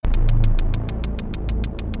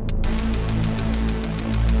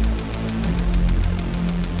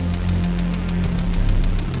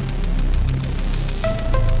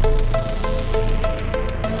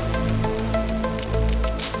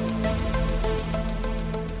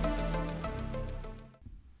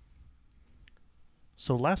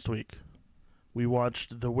So last week, we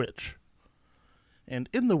watched The Witch. And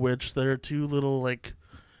in The Witch, there are two little,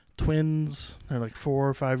 twins. They're 4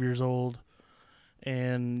 or 5 years old.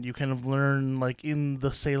 And you kind of learn, in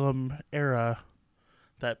the Salem era,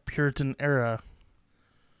 that Puritan era,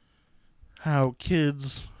 how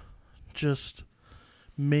kids just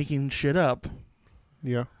making shit up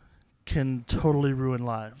Yeah. can totally ruin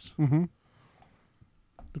lives. Mm-hmm.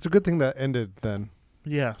 It's a good thing that ended then.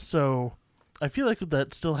 Yeah, so I feel like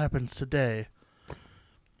that still happens today.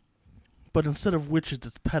 But instead of witches,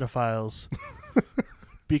 it's pedophiles.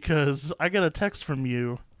 Because I got a text from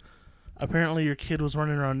you. Apparently your kid was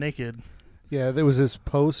running around naked. Yeah, there was this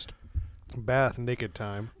post-bath naked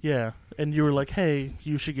time. Yeah, and you were like, hey,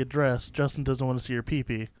 you should get dressed. Justin doesn't want to see your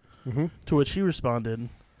pee-pee. Mm-hmm. To which he responded.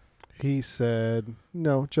 He said,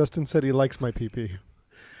 no, Justin said he likes my pee-pee.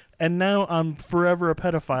 And now I'm forever a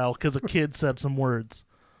pedophile because a kid said some words.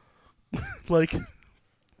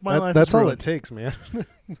 My life that's is all ruined. it takes, man.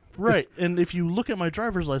 Right, and if you look at my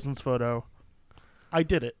driver's license photo, I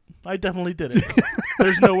did it. I definitely did it.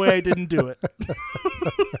 There's no way I didn't do it.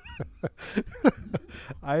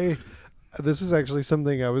 This was actually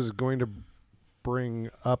something I was going to bring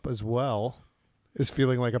up as well, is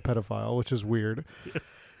feeling like a pedophile, which is weird.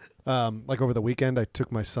 Over the weekend, I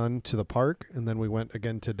took my son to the park, and then we went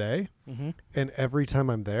again today. Mm-hmm. And every time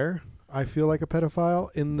I'm there, I feel like a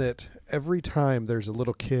pedophile in that every time there's a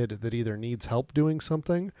little kid that either needs help doing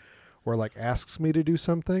something or asks me to do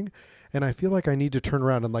something, and I feel like I need to turn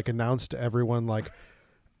around and announce to everyone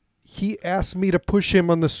he asked me to push him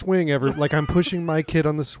on the swing I'm pushing my kid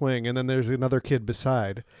on the swing, and then there's another kid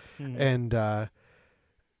beside. Mm-hmm.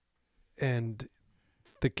 And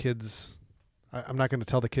the kids, I'm not going to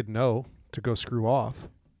tell the kid no to go screw off,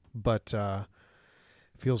 but it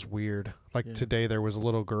feels weird. Yeah. Today there was a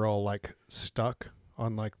little girl stuck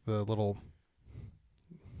on the little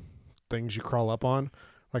things you crawl up on.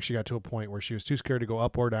 She got to a point where she was too scared to go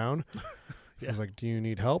up or down. Yeah. I was like, do you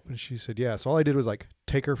need help? And she said, yeah. So all I did was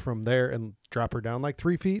take her from there and drop her down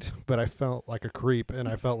 3 feet. But I felt like a creep, and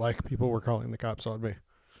I felt like people were calling the cops on me.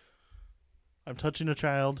 I'm touching a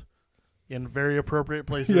child in very appropriate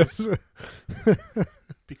places. Yes.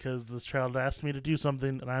 Because this child asked me to do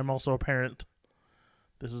something, and I'm also a parent.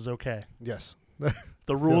 This is okay. Yes.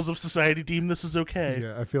 The rules of society deem this is okay.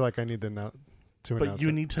 Yeah, I feel like I need to announce But you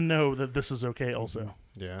it. need to know that this is okay also.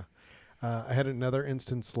 Yeah. I had another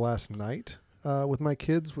instance last night with my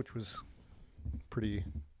kids, which was pretty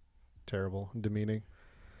terrible and demeaning.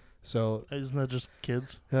 So Isn't that just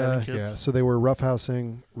kids? Having kids? yeah. So they were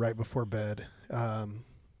roughhousing right before bed.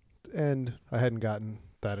 And I hadn't gotten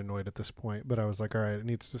that annoyed at this point, but I was like, all right, it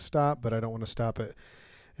needs to stop, but I don't want to stop it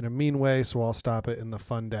in a mean way, so I'll stop it in the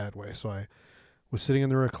fun dad way. So I was sitting in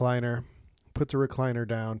the recliner, put the recliner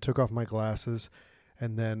down, took off my glasses,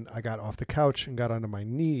 and then I got off the couch and got onto my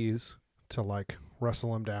knees to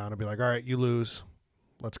wrestle him down and be like, all right, you lose.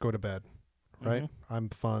 Let's go to bed. Right? Mm-hmm. I'm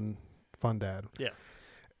fun dad. Yeah.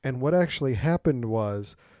 And what actually happened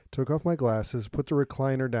was took off my glasses, put the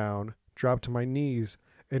recliner down, dropped to my knees,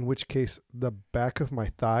 in which case the back of my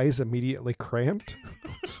thighs immediately cramped.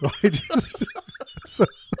 So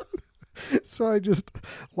I just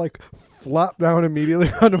flopped down immediately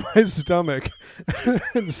onto my stomach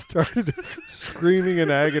and started screaming in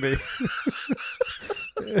agony.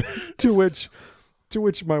 to which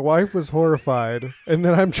my wife was horrified, and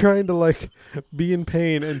then I'm trying to be in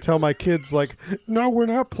pain and tell my kids no, we're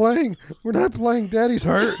not playing, Daddy's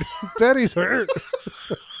hurt. Daddy's hurt.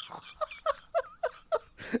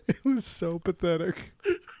 It was so pathetic.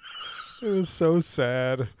 It was so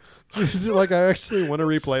sad. Just I actually want to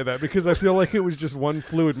replay that because I feel like it was just one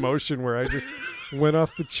fluid motion where I just went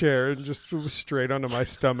off the chair and just was straight onto my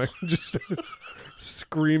stomach, just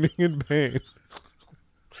screaming in pain.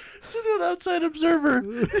 You're an outside observer.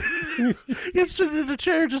 You sit in a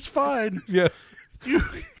chair just fine. Yes. You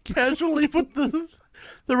casually put the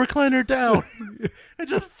recliner down and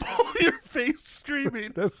just fall on your face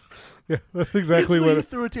screaming. That's exactly Basically, what you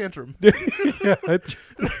threw a tantrum. Yeah.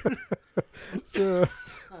 So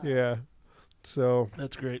yeah. So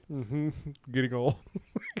That's great. Getting old.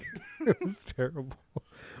 It was terrible.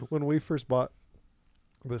 When we first bought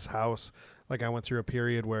this house, I went through a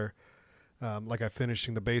period where I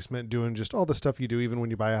finishing the basement, doing just all the stuff you do, even when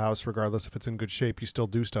you buy a house, regardless if it's in good shape, you still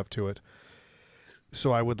do stuff to it.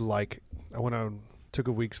 So I went on, took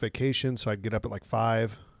a week's vacation, so I'd get up at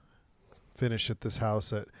 5, finish at this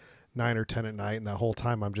house at 9 or 10 at night, and the whole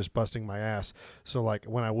time I'm just busting my ass. So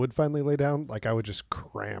when I would finally lay down, I would just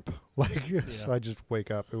cramp. So I just wake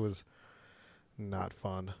up. It was not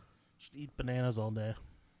fun. Just eat bananas all day.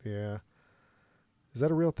 Yeah. Is that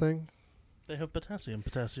a real thing? They have potassium.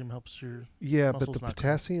 Potassium helps your Yeah, but muscles the not grow.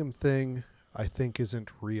 potassium thing, I think, isn't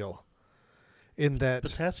real. In that,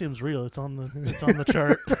 Potassium's real. It's on the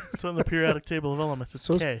chart. It's on the periodic table of elements. It's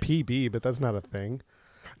so is K. PB, but that's not a thing.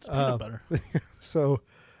 It's peanut butter. So,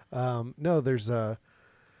 no, there's in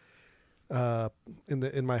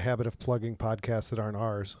my habit of plugging podcasts that aren't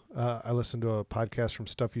ours. I listen to a podcast from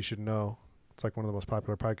Stuff You Should Know. It's like one of the most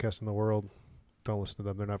popular podcasts in the world. Don't listen to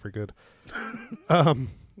them; they're not very good.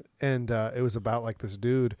 And it was about like this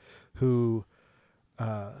dude who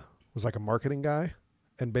was like a marketing guy,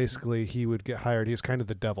 and basically he would get hired. He was kind of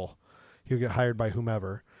the devil. He would get hired by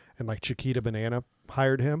whomever, and like Chiquita Banana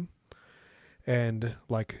hired him. And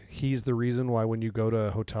like he's the reason why when you go to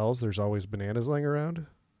hotels, there's always bananas laying around.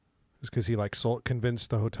 Is because he like convinced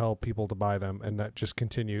the hotel people to buy them, and that just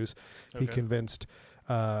continues. Okay. He convinced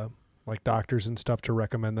like doctors and stuff to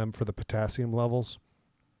recommend them for the potassium levels.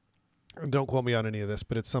 And don't quote me on any of this,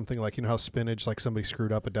 but it's something like, you know how spinach, like somebody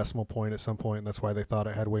screwed up a decimal point at some point, and that's why they thought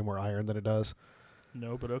it had way more iron than it does.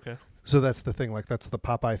 No, but okay. So that's the thing. Like that's the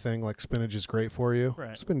Popeye thing. Like spinach is great for you.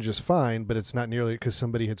 Right. Spinach is fine, but it's not nearly because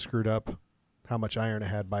somebody had screwed up how much iron it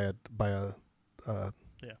had by a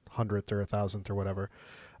hundredth or a thousandth or whatever.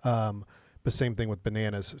 But same thing with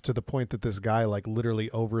bananas, to the point that this guy like literally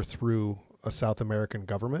overthrew a South American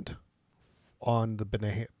government on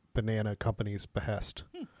the banana company's behest.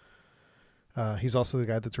 He's also the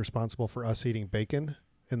guy that's responsible for us eating bacon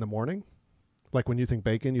in the morning. Like when you think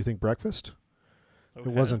bacon, you think breakfast. Okay.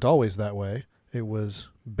 It wasn't always that way.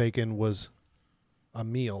 Bacon was a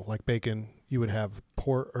meal. Like bacon, you would have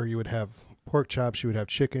pork chops, you would have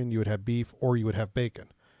chicken, you would have beef, or you would have bacon.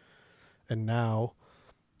 And now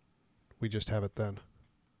we just have it then.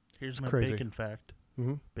 Here's It's my crazy. bacon fact.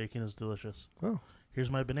 Mm-hmm. Bacon is delicious. Oh,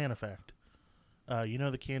 Here's my banana fact. You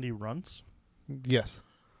know the candy Runts? yes.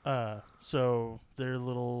 So they're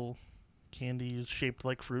little candies shaped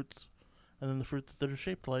like fruits, and then the fruit that they're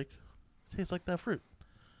shaped like tastes like that fruit.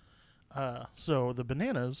 So the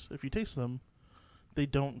bananas, if you taste them, they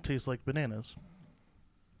don't taste like bananas.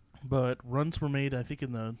 But Runts were made, I think,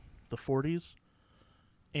 in the 40s.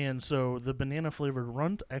 And so the banana-flavored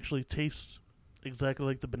Runt actually tastes exactly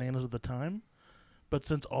like the bananas of the time. But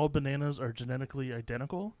since all bananas are genetically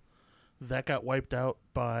identical, that got wiped out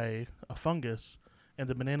by a fungus. And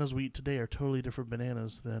the bananas we eat today are totally different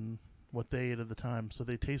bananas than what they ate at the time. So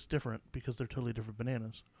they taste different because they're totally different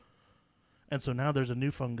bananas. And so now there's a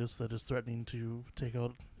new fungus that is threatening to take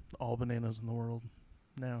out all bananas in the world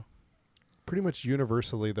now. Pretty much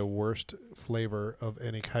universally, the worst flavor of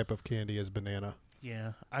any type of candy is banana.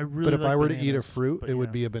 Yeah, I really But if like I were to eat a bananas, fruit, but it would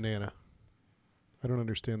yeah, be a banana. I don't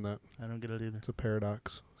understand that. I don't get it either. It's a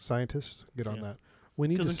paradox. Scientists, get on Yeah. that. We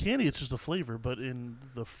need to. Because in candy, it's just a flavor, but in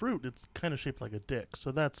the fruit, it's kind of shaped like a dick.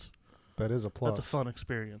 So that's That is a plus. a fun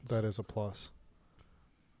experience. That is a plus.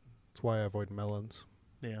 That's why I avoid melons.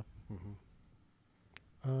 Yeah.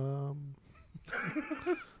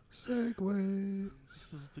 Segways.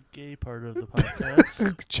 This is the gay part of the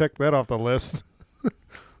podcast. Check that off the list.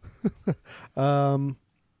 Halloween.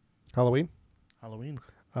 Halloween.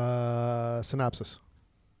 Synopsis.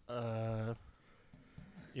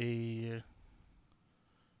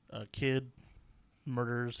 A kid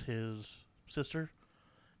murders his sister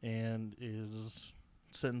and is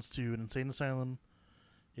sentenced to an insane asylum.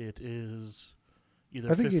 It is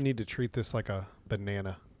either I think you need to treat this like a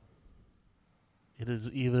banana. it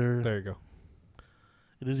is either There you go.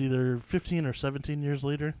 It is either 15 or 17 years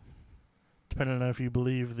later, depending on if you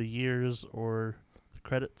believe the years or the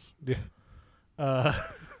credits. Yeah.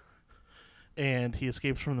 And he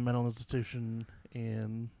escapes from the mental institution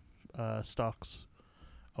and stalks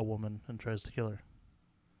a woman and tries to kill her.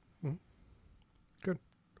 Good.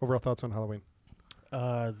 Overall thoughts on Halloween?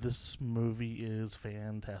 This movie is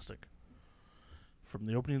fantastic. From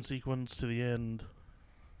the opening sequence to the end,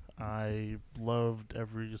 I loved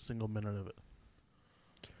every single minute of it.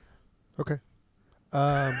 Okay.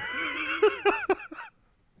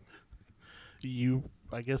 You,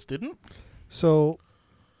 I guess, didn't? So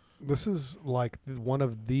this is like one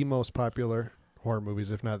of the most popular horror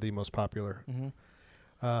movies, if not the most popular.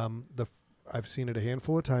 Mm-hmm. I've seen it a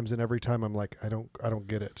handful of times, and every time I'm like, I don't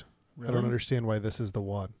get it. Really? I don't understand why this is the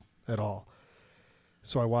one at all.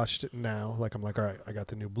 So I watched it now. Like I'm like, all right, I got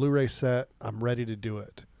the new Blu-ray set. I'm ready to do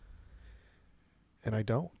it. And I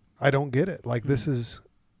don't get it. Like this is,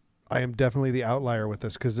 I am definitely the outlier with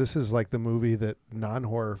this because this is like the movie that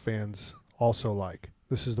non-horror fans also like.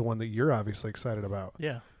 This is the one that you're obviously excited about.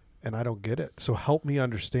 Yeah. And I don't get it. So help me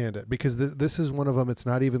understand it because this is one of them. It's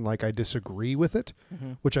not even like I disagree with it,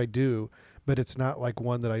 Mm-hmm. which I do, but it's not like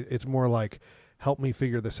one that it's more like, help me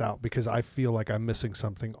figure this out, because I feel like I'm missing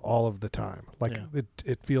something all of the time. Like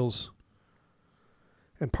it feels,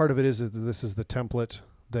 and part of it is that this is the template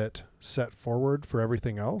that set forward for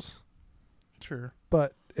everything else. Sure.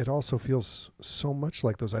 But it also feels so much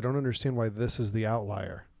like those. I don't understand why this is the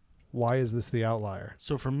outlier. Why is this the outlier?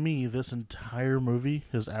 So for me, this entire movie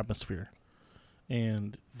is atmosphere.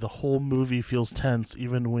 And the whole movie feels tense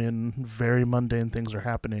even when very mundane things are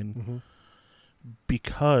happening,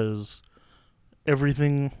 because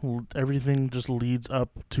everything just leads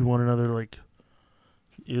up to one another. Like,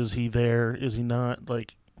 is he there? Is he not?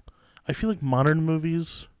 Like, I feel like modern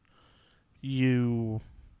movies, you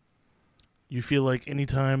feel like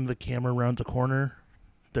anytime the camera rounds a corner,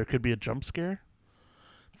 there could be a jump scare.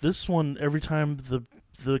 This one, every time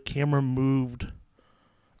the camera moved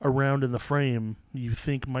around in the frame, you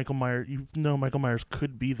think Michael Myers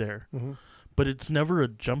could be there. But it's never a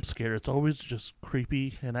jump scare. It's always just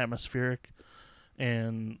creepy and atmospheric.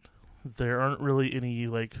 And there aren't really any,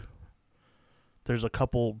 like, there's a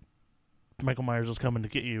couple Michael Myers is coming to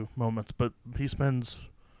get you moments, but he spends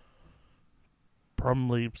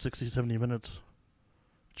probably 60, 70 minutes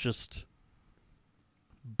just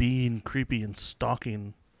being creepy and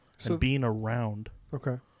stalking and being around.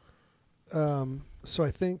 Okay. So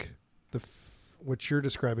I think what you're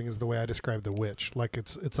describing is the way I describe The Witch. Like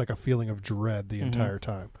it's like a feeling of dread the entire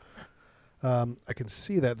time. I can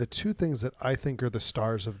see that. The two things that I think are the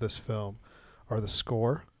stars of this film are the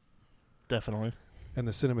score, definitely, and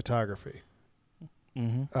the cinematography.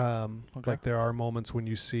 Like there are moments when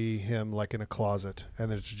you see him like in a closet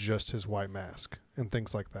and it's just his white mask and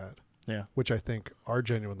things like that. Yeah. Which I think are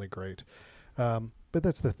genuinely great. But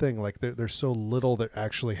that's the thing. Like there's so little that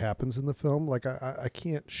actually happens in the film. Like I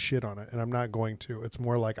can't shit on it, and I'm not going to. It's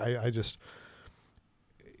more like I just,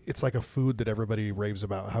 it's like a food that everybody raves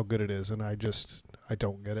about how good it is, and I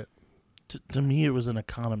don't get it. To me, it was an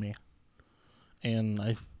economy, and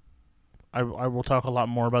I will talk a lot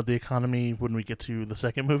more about the economy when we get to the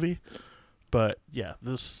second movie. But yeah,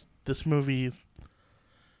 this movie,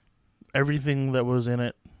 everything that was in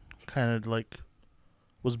it kind of like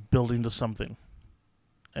was building to something.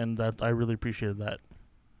 And that I really appreciated that.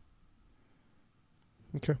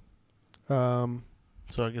 Okay.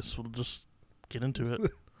 So I guess we'll just get into it.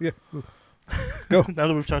 Yeah. Go. Now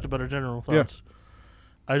that we've talked about our general thoughts. Yeah.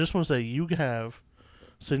 I just want to say you have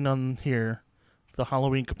sitting on here the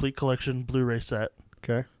Halloween Complete Collection Blu-ray set.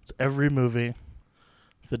 Okay. It's every movie.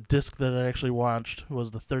 The disc that I actually watched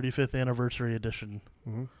was the 35th anniversary edition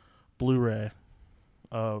Blu-ray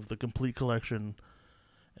of the Complete Collection.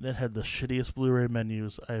 And it had the shittiest Blu-ray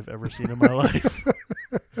menus I've ever seen in my life.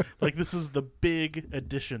 Like, this is the big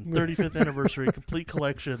edition, 35th anniversary, complete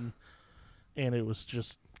collection, and it was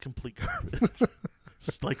just complete garbage.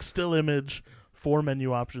 Like, still image, 4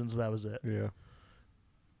 menu options, that was it. Yeah.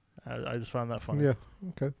 I just found that funny. Yeah,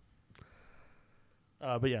 okay.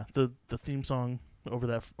 But yeah, the theme song over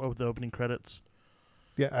the opening credits.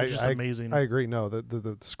 Yeah, just amazing. I agree. No,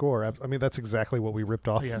 the score. I mean, that's exactly what we ripped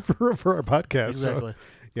off for our podcast. Exactly. So,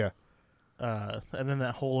 yeah. And then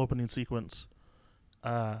that whole opening sequence,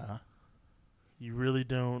 you really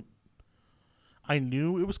don't. I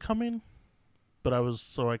knew it was coming, but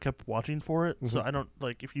I kept watching for it. So I don't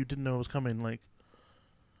like if you didn't know it was coming. Like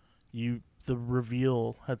the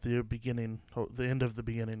reveal at the beginning, the end of the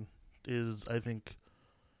beginning, is I think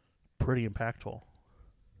pretty impactful.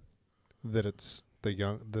 That it's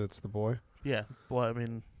the boy. Yeah. Well, I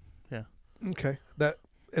mean, yeah. Okay. That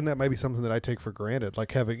might be something that I take for granted.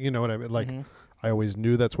 Like having, you know what I mean? Like I always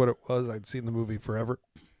knew that's what it was. I'd seen the movie forever.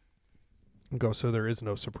 So there is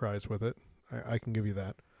no surprise with it. I can give you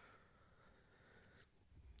that.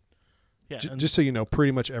 Yeah. Just so you know,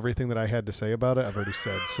 pretty much everything that I had to say about it, I've already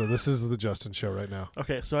said. So this is the Justin show right now.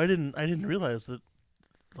 Okay. So I didn't realize that,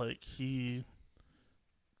 like, he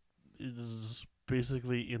is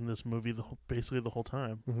basically in this movie basically the whole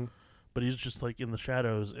time, but he's just like in the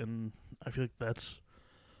shadows, and I feel like that's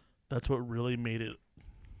what really made it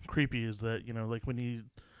creepy. Is that, you know, like when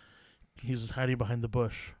he's hiding behind the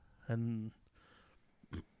bush, and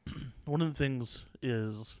one of the things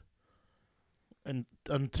is, and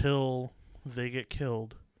until they get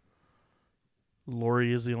killed,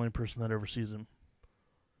 Laurie is the only person that ever sees him,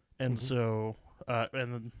 and so and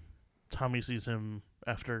then Tommy sees him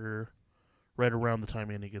right around the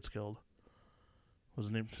time Andy gets killed.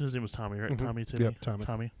 His name was Tommy, right? Tommy, Timmy? Yep,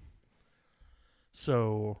 Tommy.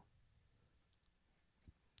 So,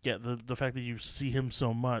 yeah, the fact that you see him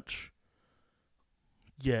so much,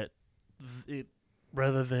 yet it,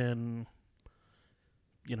 rather than,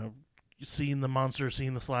 you know, seeing the monster,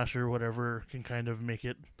 seeing the slasher, whatever, can kind of make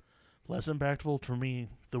it less impactful. For me,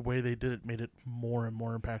 the way they did it made it more and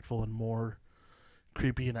more impactful and more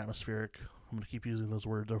creepy and atmospheric. I'm going to keep using those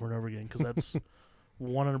words over and over again because that's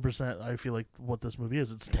 100% I feel like what this movie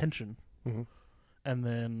is. It's tension. Mm-hmm. And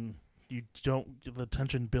then the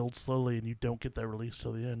tension builds slowly and you don't get that release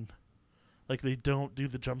till the end. Like, they don't do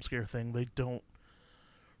the jump scare thing. They don't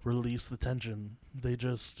release the tension. They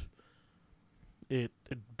just, it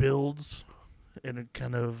builds and it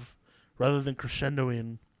kind of, rather than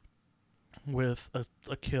crescendoing with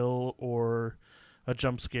a kill or a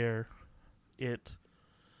jump scare, it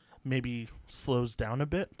maybe slows down a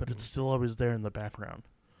bit, but it's still always there in the background.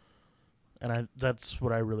 And that's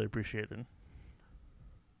what I really appreciated.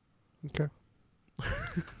 Okay.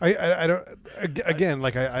 I don't, again,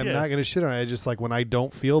 like I'm not going to shit on it. I just, like, when I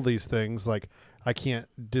don't feel these things, like, I can't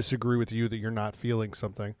disagree with you that you're not feeling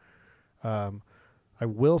something. I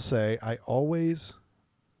will say I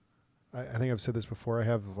think I've said this before. I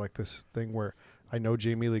have, like, this thing where I know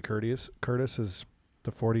Jamie Lee Curtis is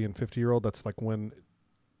the 40 and 50-year-old. That's, like, when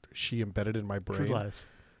she embedded in my brain. True Lies.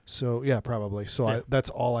 So, yeah, probably. So Yeah. that's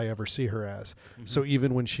all I ever see her as. Mm-hmm. So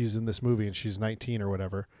even when she's in this movie and she's 19 or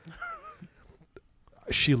whatever,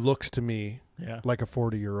 she looks to me like a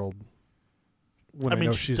 40-year-old when I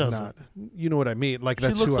know she's not. You know what I mean? Like,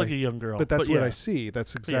 that's she looks like a young girl. But that's what I see.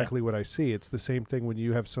 That's exactly what I see. It's the same thing when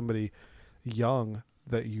you have somebody young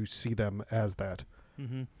that you see them as that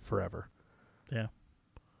forever. Yeah.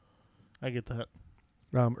 I get that.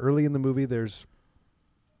 Early in the movie, there's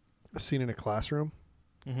a scene in a classroom.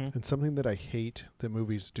 Mm-hmm. And something that I hate that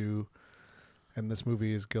movies do, and this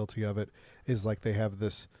movie is guilty of it, is like they have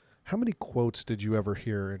this. How many quotes did you ever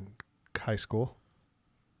hear in high school?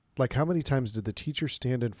 Like, how many times did the teacher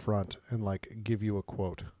stand in front and, like, give you a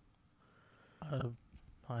quote?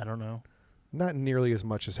 I don't know. Not nearly as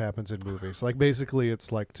much as happens in movies. Like, basically,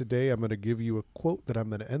 it's like, today I'm going to give you a quote that I'm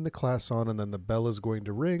going to end the class on, and then the bell is going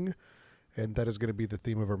to ring, and that is going to be the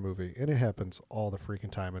theme of our movie. And it happens all the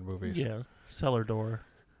freaking time in movies. Yeah. Cellar door.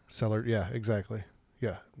 Yeah, exactly.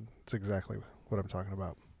 Yeah, it's exactly what I'm talking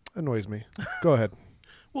about. Annoys me. Go ahead.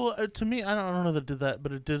 Well, to me, I don't know that it did that,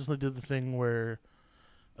 but it definitely did the thing where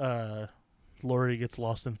Laurie gets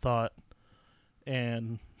lost in thought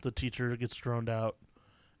and the teacher gets droned out,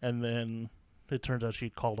 and then it turns out she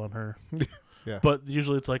called on her. Yeah. But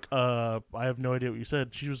usually it's like, I have no idea what you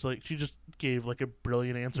said. She was like, she just gave like a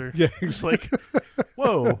brilliant answer. Yeah. It's like,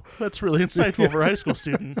 whoa, that's really insightful for a high school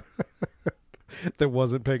student. That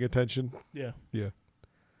wasn't paying attention. Yeah. Yeah.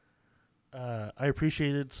 I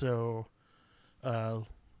appreciate it. So,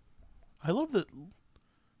 I love that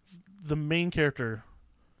the main character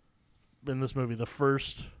in this movie, the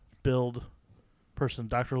first build person,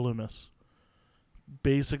 Dr. Loomis,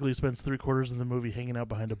 basically spends 3/4 of the movie hanging out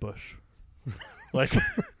behind a bush. Like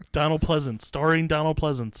Donald Pleasance, starring Donald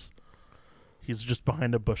Pleasance. He's just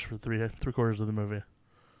behind a bush for 3/4 of the movie.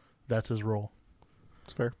 That's his role.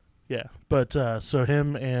 It's fair. Yeah. But so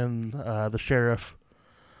him and the sheriff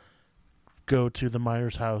go to the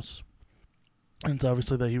Myers house. And it's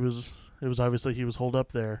obviously that he was holed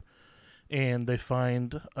up there. And they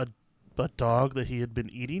find a dog that he had been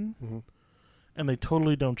eating. Mm-hmm. And they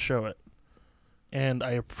totally don't show it. And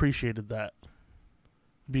I appreciated that.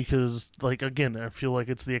 Because, like, again, I feel like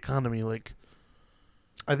it's the economy. Like,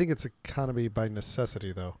 I think it's economy by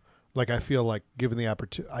necessity, though. Like, I feel like given the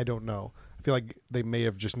opportunity, I don't know. I feel like they may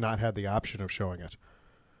have just not had the option of showing it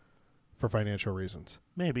for financial reasons.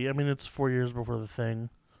 maybe. I mean, it's 4 years before the thing.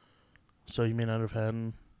 So you may not have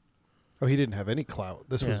had... Oh, he didn't have any clout.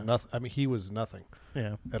 This was Yeah. nothing. I mean, he was nothing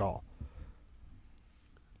Yeah. at all.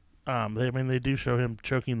 They do show him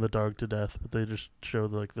choking the dog to death, but they just show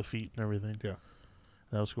the feet and everything. Yeah.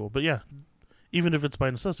 That was cool. But yeah, even if it's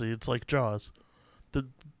by necessity, it's like Jaws.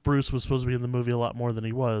 Bruce was supposed to be in the movie a lot more than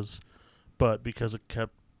he was, but because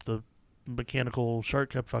the mechanical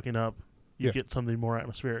shark kept fucking up, you get something more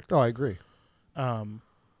atmospheric. Oh, I agree. But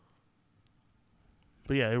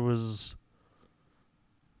yeah, it was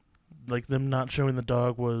like them not showing the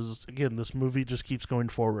dog was, again, this movie just keeps going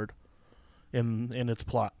forward in its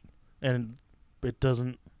plot. And it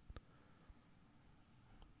doesn't...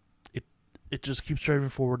 It just keeps driving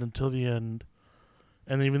forward until the end.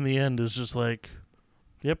 And even the end is just like,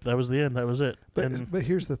 yep, that was the end. That was it. But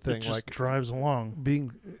here's the thing. It just like, drives along.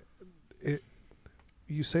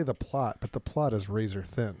 You say the plot, but the plot is razor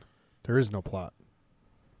thin. There is no plot.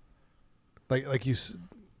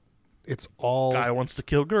 It's all... Guy wants to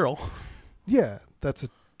kill girl. Yeah, that's a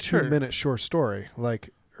 2 Sure. minute short story. Or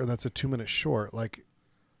that's a 2 minute short. Like,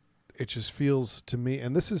 it just feels to me,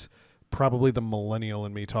 and this is probably the millennial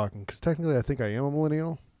in me talking, because technically I think I am a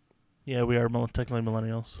millennial. Yeah, we are technically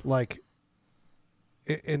millennials. Like,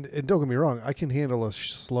 and don't get me wrong, I can handle a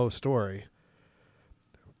slow story,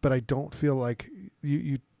 but I don't feel like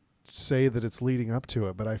you say that it's leading up to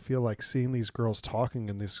it, but I feel like seeing these girls talking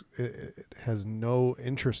in this, it has no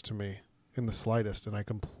interest to me in the slightest, and I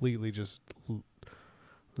completely just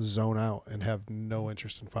zone out and have no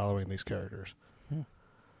interest in following these characters.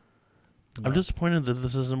 I'm disappointed that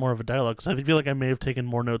this isn't more of a dialogue, because I feel like I may have taken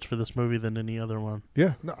more notes for this movie than any other one.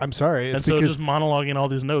 Yeah, no, I'm sorry. It's and so just monologuing all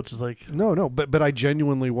these notes is like... No, but I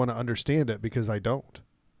genuinely want to understand it because I don't.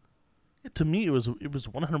 To me, it was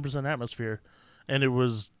 100% atmosphere, and it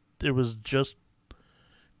was just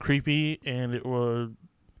creepy, and it was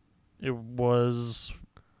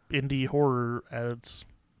indie horror at its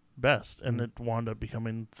best, and it wound up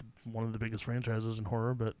becoming one of the biggest franchises in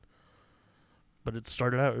horror. But it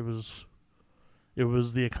started out, it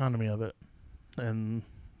was the economy of it, and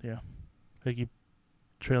yeah, I keep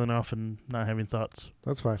trailing off and not having thoughts.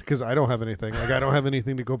 That's fine, because I don't have anything. Like, I don't have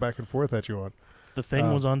anything to go back and forth at you on. The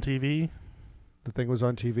Thing was on TV. The Thing was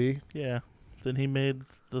on TV? Yeah. Then he made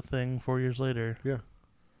The Thing 4 years later. Yeah.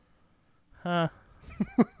 Huh.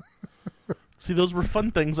 See, those were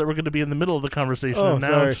fun things that were going to be in the middle of the conversation. Oh, and now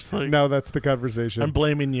sorry. it's just like, now that's the conversation. I'm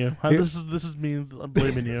blaming you. This is me. I'm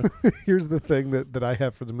blaming you. Here's the thing that I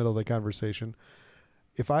have for the middle of the conversation.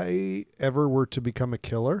 If I ever were to become a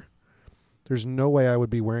killer, there's no way I would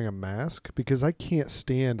be wearing a mask, because I can't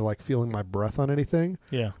stand like feeling my breath on anything.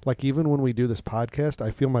 Yeah. Like, even when we do this podcast,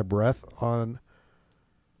 I feel my breath on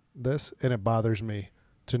this, and it bothers me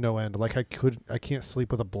to no end. Like, I can't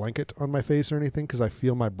sleep with a blanket on my face or anything because I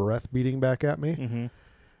feel my breath beating back at me,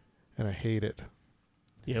 and I hate it.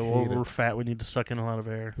 Yeah, well, we're fat. We need to suck in a lot of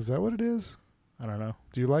air. Is that what it is? I don't know.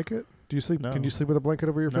 Do you like it? Do you sleep? No. Can you sleep with a blanket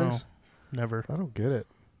over your face? Never. I don't get it.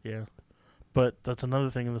 Yeah. But that's another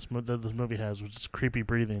thing in that this movie has, which is creepy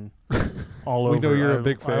breathing all over. We know you're a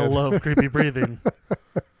big fan. I love creepy breathing.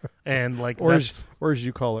 And like, or as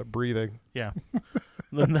you call it, breathing. Yeah.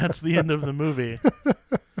 Then that's the end of the movie.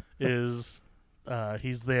 Is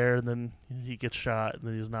he's there, and then he gets shot, and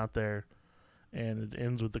then he's not there, and it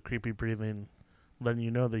ends with the creepy breathing, letting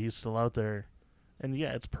you know that he's still out there. And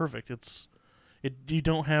yeah, it's perfect. You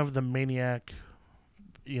don't have the maniac,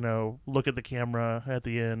 look at the camera at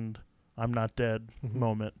the end, I'm not dead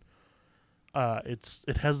moment.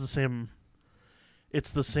 It has the same.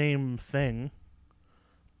 It's the same thing,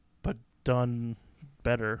 but done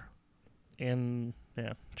better, and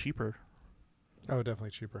cheaper. Oh,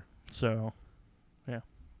 definitely cheaper. So, yeah.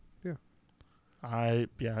 I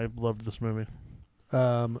loved this movie.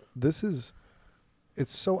 It's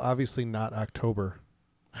so obviously not October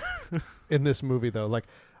in this movie, though. Like,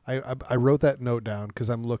 I wrote that note down because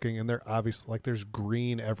I'm looking, and they're obviously, like, there's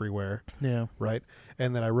green everywhere. Yeah. Right?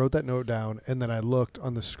 And then I wrote that note down, and then I looked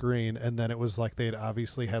on the screen, and then it was like they had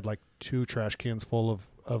obviously had like 2 trash cans full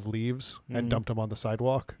of leaves and dumped them on the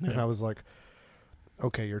sidewalk. Yeah. And I was like,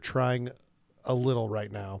 okay, you're trying a little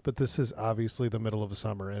right now, but this is obviously the middle of the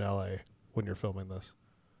summer in LA when you're filming this.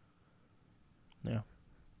 Yeah.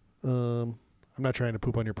 I'm not trying to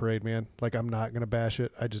poop on your parade, man. Like, I'm not going to bash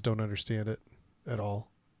it. I just don't understand it at all.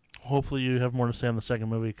 Hopefully you have more to say on the second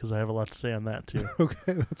movie, because I have a lot to say on that too.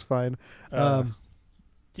 Okay, that's fine.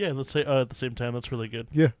 Yeah, let's say at the same time, that's really good.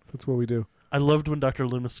 Yeah, that's what we do. I loved when Dr.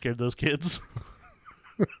 Loomis scared those kids.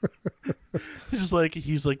 he's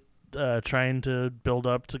trying to build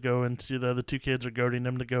up to go into the other 2 kids are goading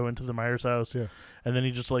him to go into the Myers house. Yeah. And then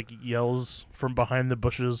he just like yells from behind the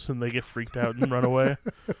bushes, and they get freaked out and run away.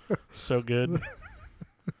 So good.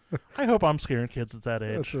 I hope I'm scaring kids at that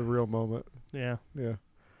age. That's a real moment. Yeah. Yeah.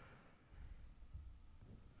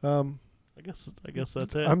 I guess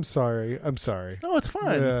that's it. I'm sorry. No, it's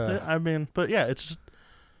fine. Yeah. I mean, but yeah, it's just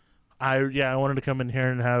I wanted to come in here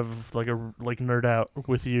and have like nerd out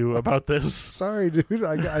with you about this. Sorry, dude.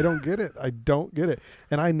 I don't get it. I don't get it.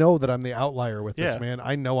 And I know that I'm the outlier with this, man.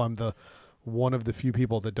 I know I'm the one of the few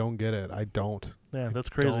people that don't get it. I don't. Yeah, that's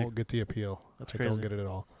crazy. I don't get the appeal. That's crazy. I don't get it at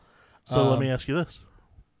all. So let me ask you this.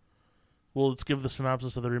 Well, let's give the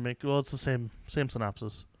synopsis of the remake. Well, it's the same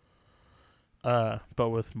synopsis. But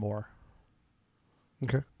with more.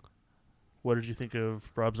 Okay. What did you think of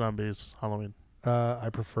Rob Zombie's Halloween? I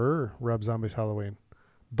prefer Rob Zombie's Halloween.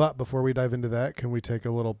 But before we dive into that, can we take a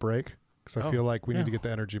little break? Because I feel like we need to get the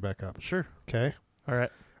energy back up. Sure. Okay? All right.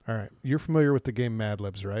 You're familiar with the game Mad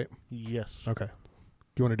Libs, right? Yes. Okay.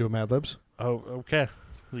 You want to do a Mad Libs? Oh, okay.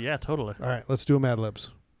 Yeah, totally. All right. Let's do a Mad Libs.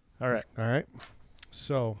 All right.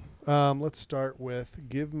 So, let's start with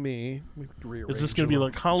give me... Is this going to be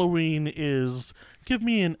like Halloween is... Give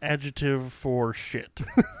me an adjective for shit.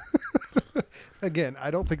 Again, I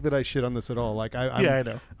don't think that I shit on this at all. Like I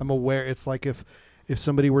know. I'm aware. It's like if if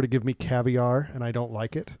somebody were to give me caviar and I don't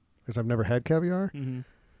like it, because I've never had caviar, Mm-hmm.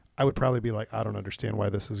 I would probably be like, I don't understand why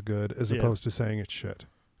this is good, as Yeah. opposed to saying it's shit.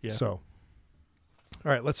 Yeah. So, all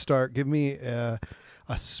right, let's start. Give me a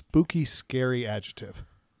spooky, scary adjective.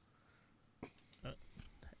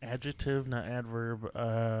 Adjective, not adverb.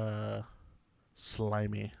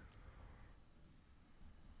 Slimy.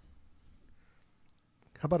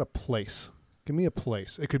 How about a place? Give me a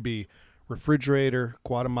place. It could be refrigerator,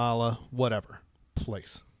 Guatemala, whatever.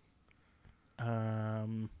 Place.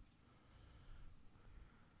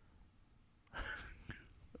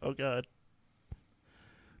 Oh God,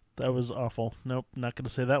 that was awful. Nope, not gonna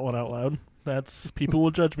say that one out loud. People will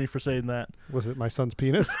judge me for saying that. Was it my son's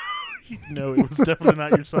penis? No, it was definitely not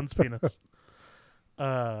your son's penis.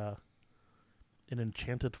 An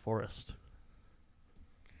enchanted forest.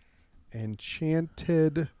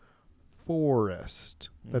 Enchanted forest.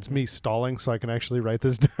 That's Mhm. me stalling so I can actually write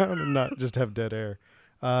this down and not just have dead air.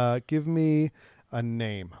 Give me a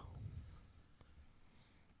name.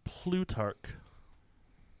 Plutarch.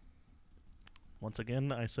 Once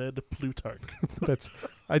again, I said Plutarch. That's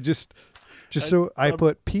I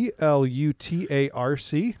put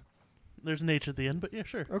Plutarc. There's an H at the end, but yeah,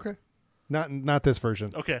 sure. Okay. Not this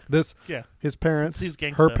version. Okay. This Yeah. his parents, He's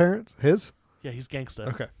gangsta. her parents, his? Yeah, he's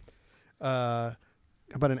gangsta. Okay. How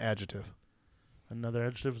about an adjective? Another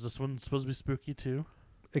adjective. Is this one supposed to be spooky too?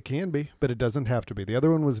 It can be, but it doesn't have to be. The other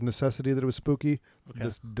one was necessity that it was spooky. Okay.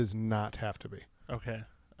 This does not have to be. Okay.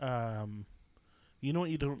 You know what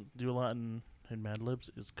you don't do a lot in Mad Libs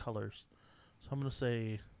is colors. So I'm gonna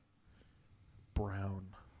say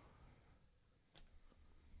brown.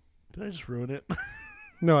 Did I just ruin it?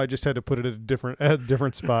 No, I just had to put it at a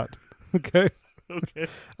different spot. Okay. Okay.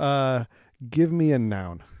 Give me a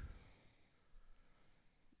noun.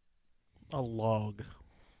 A log.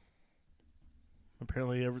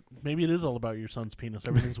 Apparently, maybe it is all about your son's penis.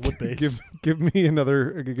 Everything's wood based. Give me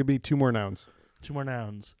another. Give me two more nouns. Two more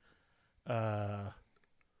nouns.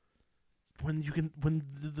 When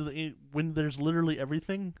there's literally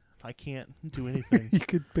everything, I can't do anything. You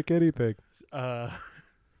could pick anything. An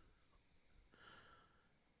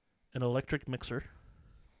electric mixer.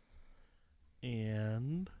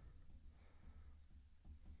 And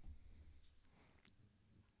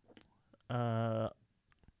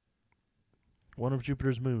one of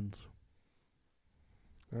Jupiter's moons.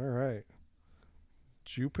 All right.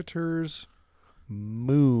 Jupiter's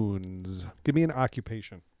moons. Give me an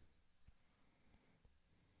occupation.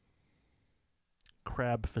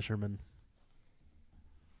 Crab fisherman.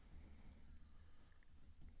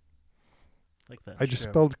 Like that. I just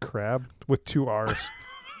show. spelled crab with two R's.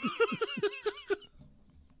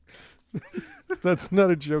 That's not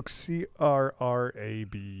a joke.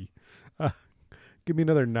 CRRAB. Give me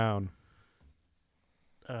another noun.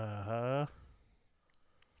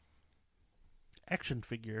 Action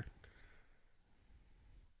figure.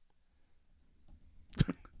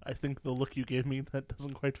 I think the look you gave me, that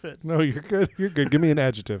doesn't quite fit. No, you're good. You're good. Give me an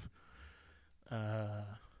adjective.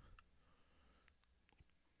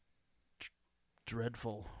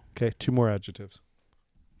 Dreadful. Okay, two more adjectives.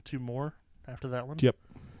 Two more after that one? Yep.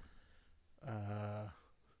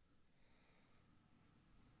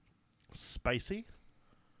 Spicy.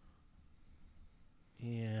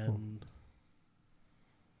 And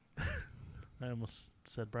I almost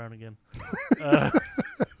said brown again.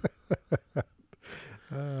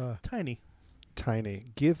 Tiny. Tiny.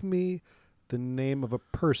 Give me the name of a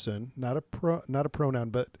person, not a pronoun,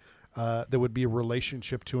 but that would be a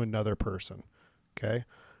relationship to another person. Okay,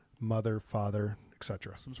 mother, father,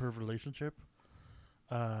 etc. Some sort of relationship.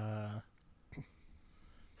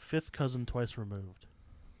 Fifth cousin twice removed.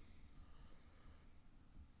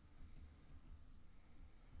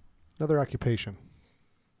 Another occupation.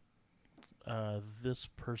 This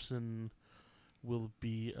person will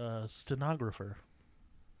be a stenographer.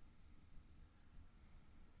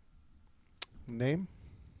 Name.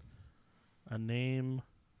 A name.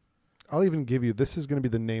 I'll even give you. This is going to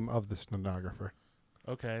be the name of the stenographer.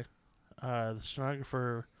 Okay. The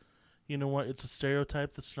stenographer, you know what? It's a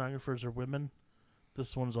stereotype that stenographers are women.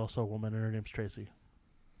 This one's also a woman, and her name's Tracy.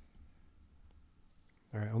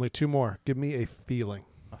 All right, only two more. Give me a feeling.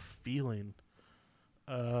 A feeling.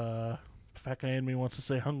 Fat guy in me wants to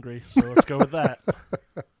say hungry, so let's go with that.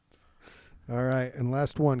 All right, and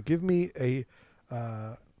last one. Give me a.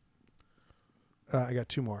 I got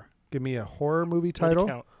two more. Give me a horror movie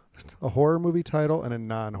title, a horror movie title, and a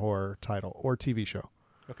non-horror title or TV show.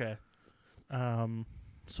 Okay.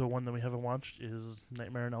 So one that we haven't watched is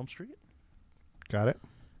Nightmare on Elm Street. Got it.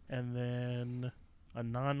 And then a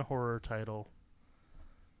non-horror title,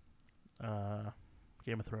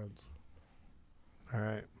 Game of Thrones. All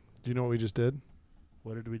right. Do you know what we just did?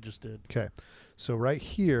 What did we just did? Okay. So right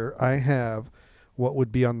here, I have what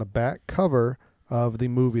would be on the back cover of the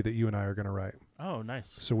movie that you and I are going to write. Oh,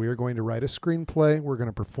 nice. So we are going to write a screenplay. We're going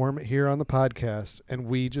to perform it here on the podcast, and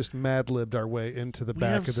we just mad-libbed our way into the We back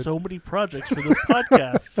have of the... so many projects for this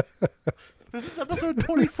podcast. This is episode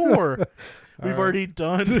 24. We've already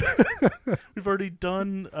done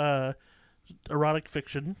erotic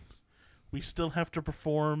fiction. We still have to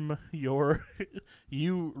perform your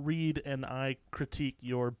you read and I critique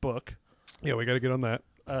your book. Yeah, we got to get on that.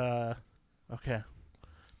 Okay.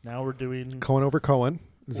 Now we're doing Cohen over Cohen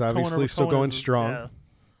is Well, Cohen obviously over still Cohen going is- strong. yeah, All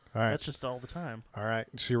right. that's just all the time. All right.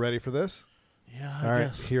 So you ready for this? Yeah, All I right.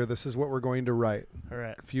 guess. Here, this is what we're going to write. All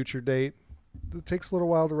right. Future date. It takes a little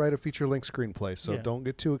while to write a feature-length screenplay, so Yeah. don't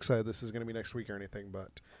get too excited. This is going to be next week or anything,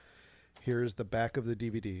 but here's the back of the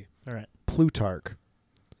DVD. All right. Plutarch,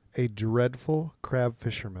 a dreadful crab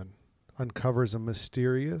fisherman, uncovers a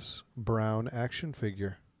mysterious brown action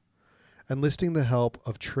figure. Enlisting the help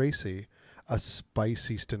of Tracy, a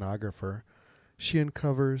spicy stenographer, she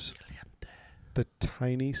uncovers the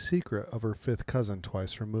tiny secret of her fifth cousin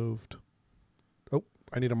twice removed. Oh,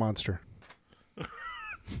 I need a monster.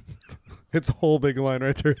 It's a whole big line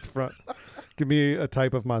right there at the front. Give me a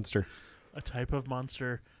type of monster. A type of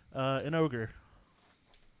monster, an ogre.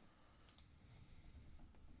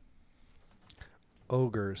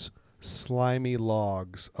 Ogres, slimy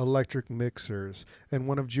logs, electric mixers, and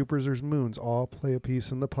one of Jupiter's moons all play a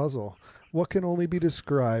piece in the puzzle. What can only be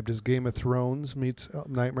described as Game of Thrones meets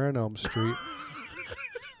Nightmare on Elm Street.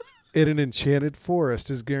 In an enchanted forest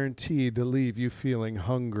is guaranteed to leave you feeling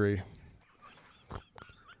hungry.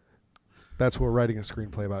 That's what we're writing a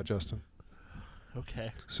screenplay about, Justin.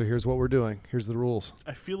 Okay. So here's what we're doing. Here's the rules.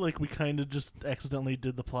 I feel like we kind of just accidentally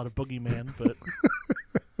did the plot of Boogeyman, but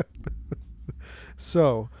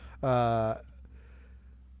So,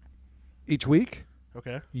 each week,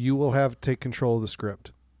 okay. you will take control of the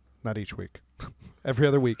script. Not each week. Every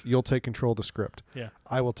other week, you'll take control of the script. Yeah.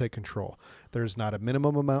 I will take control. There's not a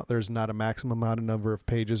minimum amount. There's not a maximum amount of number of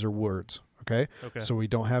pages or words. Okay? Okay. So we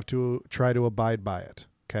don't have to try to abide by it.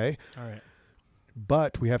 Okay? All right.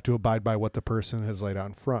 But we have to abide by what the person has laid out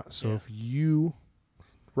in front. So Yeah. if you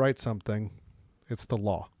write something, it's the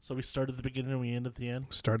law. So we start at the beginning and we end at the end?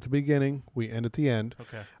 Start at the beginning, we end at the end.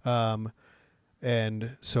 Okay.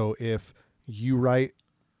 And so if you write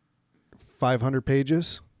 500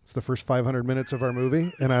 pages, it's the first 500 minutes of our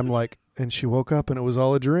movie, and I'm like, and she woke up and it was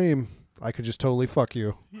all a dream, I could just totally fuck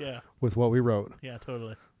you Yeah. with what we wrote. Yeah,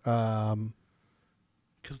 totally. Because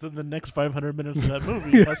Because then the next 500 minutes of that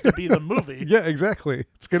movie has to be the movie. yeah, exactly.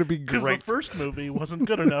 It's going to be Because the great. first movie wasn't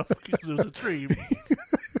good enough because it was a dream.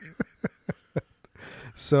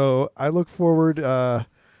 So I look forward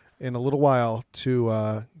in a little while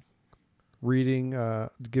to reading,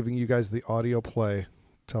 giving you guys the audio play,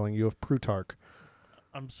 telling you of Plutarch.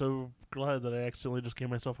 I'm so glad that I accidentally just gave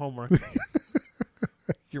myself homework.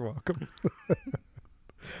 You're welcome.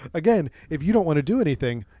 Again, if you don't want to do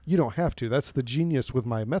anything, you don't have to. That's the genius with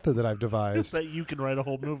my method that I've It's devised. that you can write a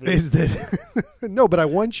whole movie. Is that no? But I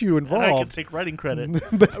want you And I can involved. take writing credit.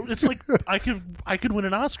 But It's like I could win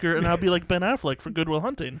an Oscar and I'll be like Ben Affleck for Good Will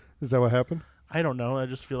Hunting. is that what happened? I don't know. I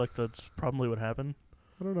just feel like that's probably what happened.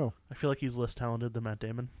 I don't know. I feel like he's less talented than Matt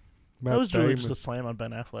Damon. Matt That was really Damon. just a slam on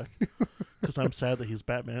Ben Affleck because I'm sad that he's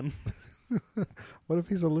Batman. What if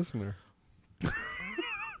he's a listener?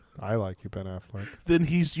 I like you, Ben Affleck. Then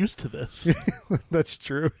he's used to this. That's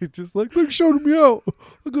true. He's just like, look, showed me out.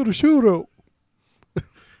 I got a shootout.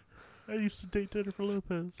 I used to date Jennifer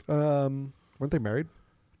Lopez. Weren't they married?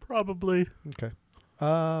 Probably. Okay.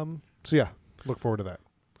 So yeah, look forward to that.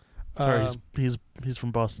 Sorry, he's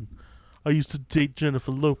from Boston. I used to date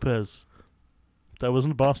Jennifer Lopez. That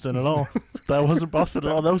wasn't Boston at all. That wasn't Boston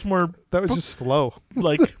at all. That was more That was just slow.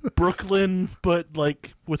 like Brooklyn, but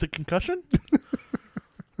like with a concussion.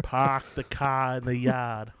 Park the car in the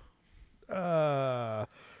yard.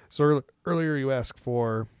 So earlier you asked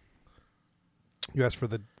for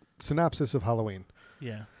the synopsis of Halloween.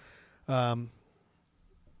 Yeah.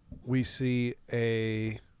 We see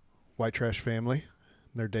a white trash family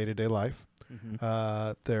in their day-to-day life. Mm-hmm.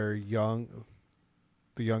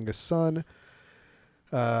 The youngest son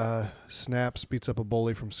snaps, beats up a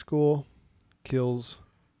bully from school, kills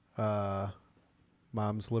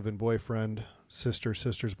mom's live-in boyfriend,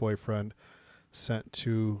 sister's boyfriend, sent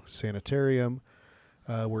to sanitarium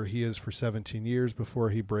where he is for 17 years before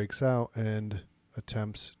he breaks out and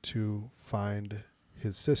attempts to find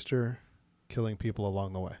his sister, killing people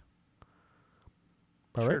along the way.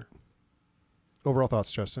 All right. Sure. Overall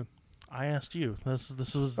thoughts, Justin? I asked you. This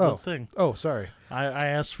was Oh. the thing. Oh, sorry. I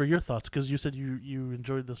asked for your thoughts because you said you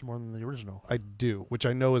enjoyed this more than the original. I do, which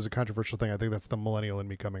I know is a controversial thing. I think that's the millennial in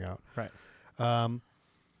me coming out. Right.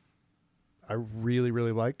 I really,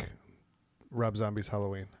 really like Rob Zombie's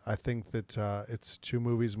Halloween. I think that it's two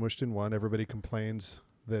movies mushed in one. Everybody complains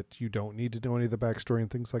that you don't need to know any of the backstory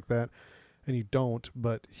and things like that, and you don't,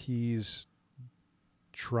 but he's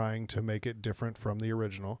trying to make it different from the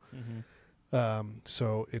original. Mm-hmm.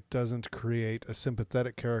 So it doesn't create a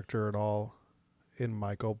sympathetic character at all in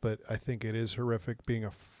Michael, but I think it is horrific being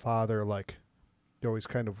a father. Like, you always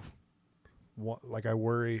kind of like, I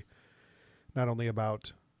worry not only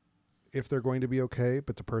about if they're going to be okay,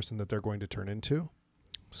 but the person that they're going to turn into.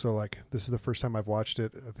 So like, this is the first time I've watched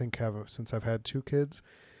it, I think, since I've had 2 kids,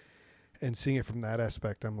 and seeing it from that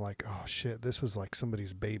aspect, I'm like, oh shit, this was like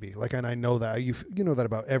somebody's baby. Like, and I know that you know that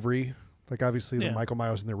about every, like, obviously the Michael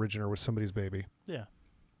Myers in the original was somebody's baby. Yeah.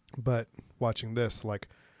 But watching this, like,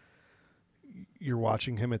 you're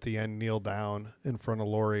watching him at the end kneel down in front of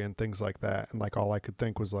Laurie and things like that. And like, all I could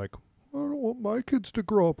think was like, I don't want my kids to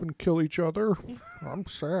grow up and kill each other. I'm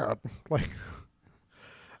sad. Like,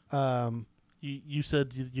 you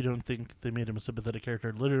said you don't think they made him a sympathetic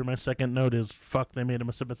character. Literally, my second note is, fuck, they made him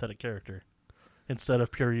a sympathetic character instead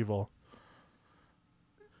of pure evil.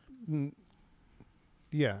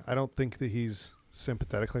 Yeah, I don't think that he's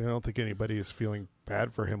sympathetic. Like, I don't think anybody is feeling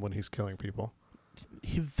bad for him when he's killing people.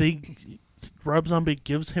 Rob Zombie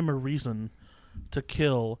gives him a reason to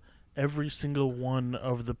kill every single one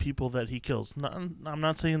of the people that he kills. I'm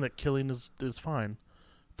not saying that killing is fine.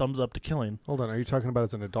 Thumbs up to killing. Hold on, are you talking about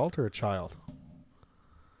as an adult or a child?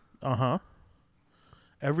 Uh-huh.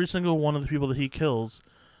 Every single one of the people that he kills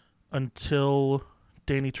until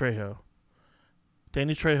Danny Trejo.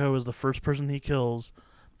 Danny Trejo is the first person he kills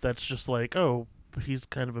that's just like, oh, he's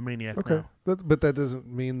kind of a maniac now. But that doesn't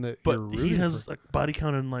mean that you're rooting he has a body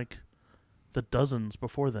count in like the dozens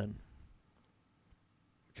before then.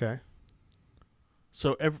 Okay.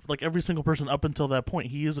 So every single person up until that point,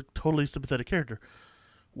 he is a totally sympathetic character.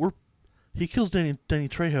 He kills Danny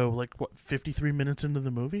Trejo like, what, 53 minutes into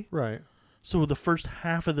the movie? Right. So the first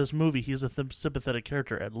half of this movie, he's a sympathetic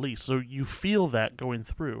character at least. So you feel that going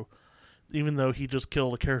through, even though he just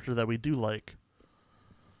killed a character that we do like.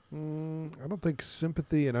 I don't think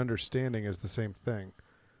sympathy and understanding is the same thing.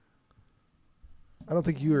 I don't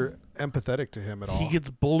think you're empathetic to him at all. He gets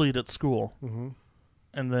bullied at school. Mm-hmm.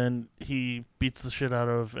 And then he beats the shit out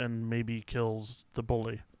of and maybe kills the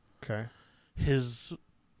bully. Okay. His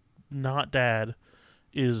not dad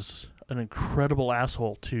is an incredible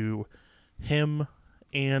asshole to him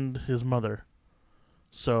and his mother.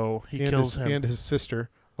 So he kills him. And his sister.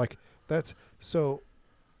 Like, that's so,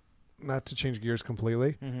 not to change gears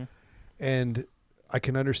completely. Mm-hmm. And I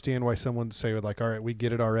can understand why someone would say, like, all right, we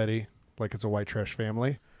get it already. Like, it's a white trash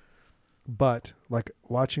family. But like,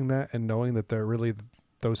 watching that and knowing that there really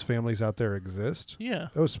those families out there exist. Yeah.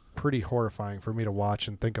 That was pretty horrifying for me to watch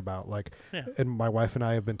and think about. Like, and my wife and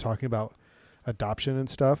I have been talking about adoption and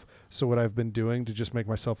stuff. So what I've been doing to just make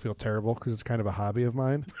myself feel terrible, because it's kind of a hobby of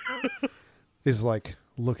mine, is like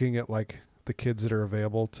looking at like the kids that are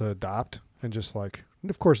available to adopt, and just like,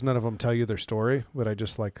 and of course none of them tell you their story, but I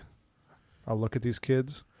just like, I'll look at these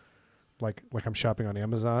kids like I'm shopping on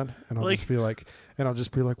Amazon, and I'll just be like,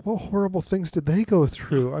 what horrible things did they go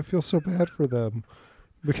through? I feel so bad for them.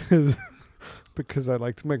 Because I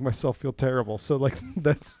like to make myself feel terrible. So like,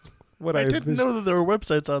 that's what I didn't know that there were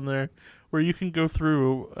websites on there where you can go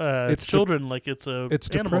through it's children like it's animal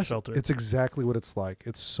depressing. shelter. It's exactly what it's like.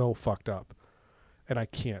 It's so fucked up, and I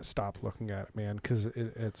can't stop looking at it, man, because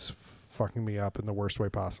it's fucking me up in the worst way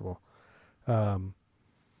possible. But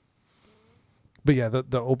yeah,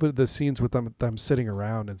 the scenes with them sitting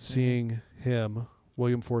around and seeing him,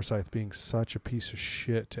 William Forsythe, being such a piece of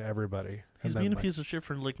shit to everybody. He's being a piece of shit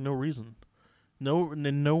for like no reason.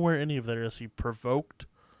 Nowhere any of that is he provoked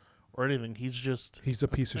or anything. He's a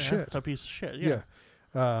piece of shit. A piece of shit. Yeah.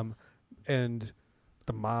 And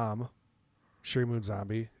the mom, Sherry Moon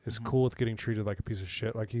Zombie, is cool with getting treated like a piece of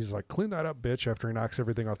shit. Like, he's like, clean that up, bitch, after he knocks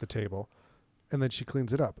everything off the table. And then she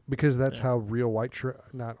cleans it up, because that's how real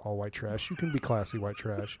not all white trash. You can be classy white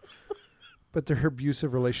trash. But there are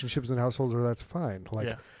abusive relationships in households where that's fine.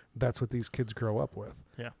 Like, that's what these kids grow up with.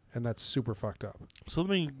 Yeah. And that's super fucked up. So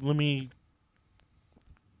let me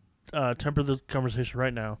temper the conversation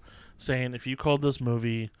right now, saying if you called this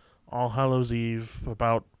movie All Hallows Eve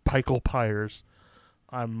about Pikel Pyres,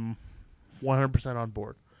 I'm 100% on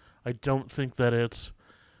board. I don't think that it's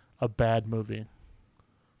a bad movie.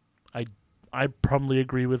 I probably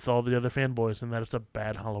agree with all the other fanboys in that it's a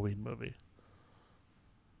bad Halloween movie.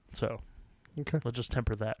 So, Okay. Let's just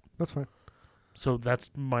temper that. That's fine. So that's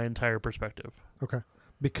my entire perspective. Okay.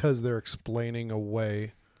 Because they're explaining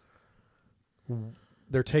away,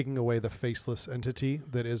 they're taking away the faceless entity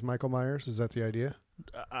that is Michael Myers. Is that the idea?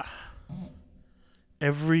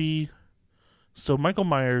 So Michael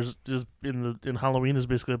Myers is in Halloween is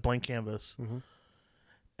basically a blank canvas. Mm-hmm.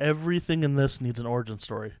 Everything in this needs an origin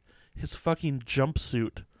story. His fucking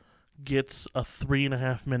jumpsuit gets a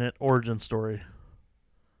 3.5 minute origin story.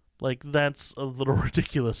 Like, that's a little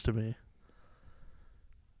ridiculous to me.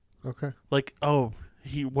 Okay. Like,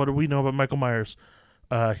 what do we know about Michael Myers?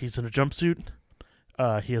 He's in a jumpsuit.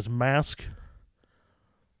 He has a mask.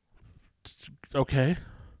 Okay.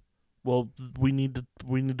 Well, we need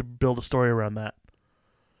to build a story around that.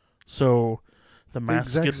 So, the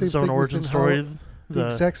mask gets its own origin story. The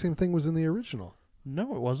exact same thing was in the original.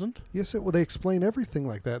 No, it wasn't. Yes, they explain everything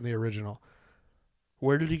like that in the original.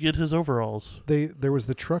 Where did he get his overalls? There was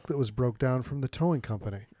the truck that was broke down from the towing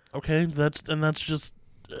company. Okay, that's just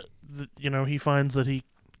he finds that he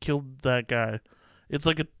killed that guy. It's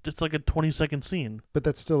like a 20-second scene. But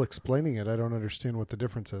that's still explaining it. I don't understand what the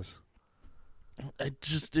difference is.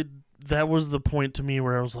 That was the point to me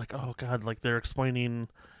where I was like, oh god, like they're explaining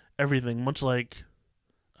everything, much like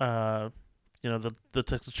the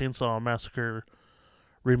Texas Chainsaw Massacre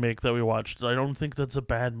remake that we watched. I don't think that's a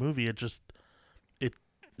bad movie.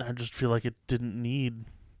 I just feel like it didn't need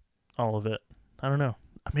all of it. I don't know.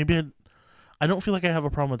 Maybe I don't feel like I have a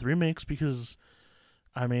problem with remakes because,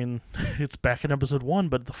 I mean, it's back in episode 1,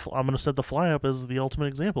 but I'm going to set The Fly up as the ultimate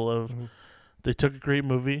example of they took a great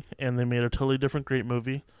movie and they made a totally different great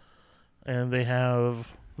movie, and they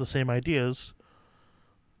have the same ideas.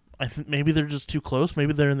 I think maybe they're just too close.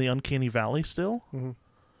 Maybe they're in the uncanny valley still. Mm-hmm.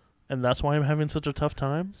 And that's why I'm having such a tough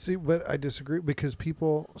time. See, but I disagree because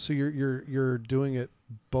so you're doing it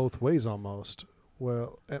both ways almost.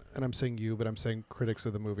 Well, and I'm saying you, but I'm saying critics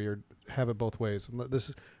of the movie have it both ways. And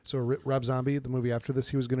Rob Zombie, the movie after this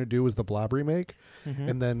he was going to do was the Blob remake,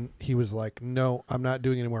 and then he was like, "No, I'm not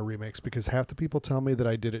doing any more remakes because half the people tell me that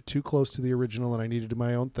I did it too close to the original and I need to do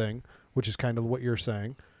my own thing," which is kind of what you're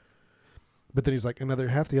saying. But then he's like,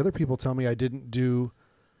 half the other people tell me I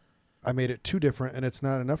made it too different and it's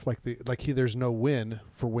not enough. There's no win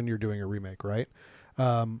for when you're doing a remake, right?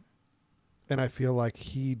 And I feel like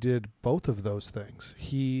he did both of those things.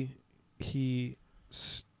 The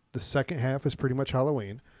second half is pretty much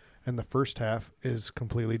Halloween, and the first half is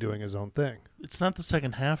completely doing his own thing. It's not the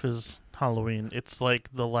second half is Halloween. It's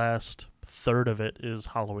like the last third of it is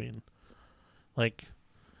Halloween. Like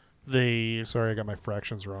Sorry, I got my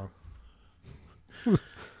fractions wrong.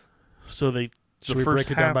 So should we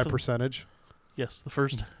break it down by percentage? Yes, the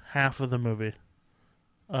first half of the movie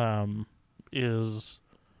is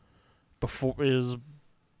before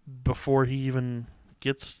he even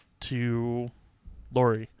gets to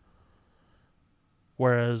Laurie.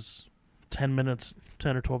 Whereas 10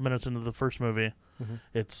 or 12 minutes into the first movie,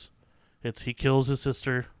 it's he kills his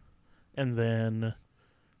sister and then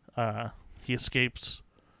he escapes.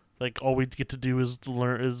 Like, all we get to do is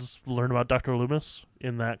learn about Dr. Loomis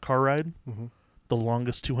in that car ride. Mm-hmm. The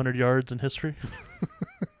longest 200 yards in history.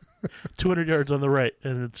 200 yards on the right,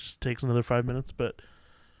 and it just takes another 5 minutes. But,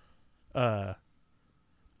 and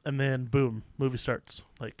then boom, movie starts.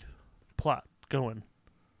 Like, plot going.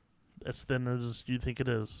 It's then as you think it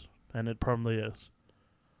is, and it probably is.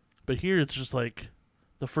 But here it's just like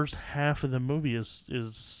the first half of the movie is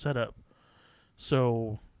set up.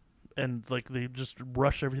 So, and like they just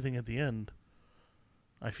rush everything at the end.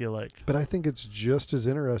 I feel like. But I think it's just as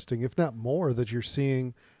interesting, if not more, that you're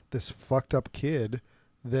seeing this fucked up kid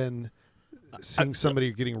than seeing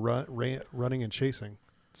somebody getting running and chasing.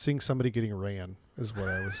 Seeing somebody getting ran is what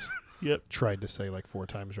I was tried to say like 4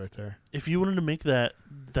 times right there. If you wanted to make that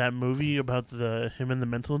movie about him in the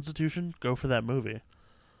mental institution, go for that movie.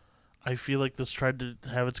 I feel like this tried to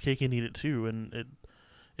have its cake and eat it too, and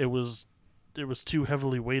it was too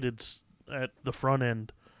heavily weighted at the front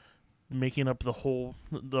end, making up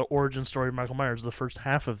the origin story of Michael Myers, the first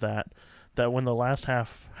half of that when the last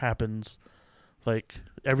half happens, like,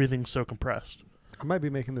 everything's so compressed. I might be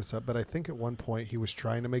making this up, but I think at one point he was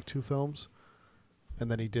trying to make 2 films,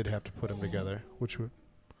 and then he did have to put them together, which would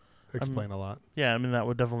explain a lot. Yeah, I mean, that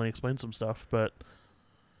would definitely explain some stuff, but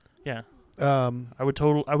yeah. I would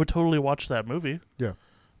totally watch that movie. Yeah.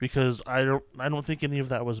 Because I don't think any of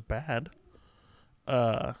that was bad.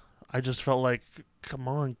 I just felt like, come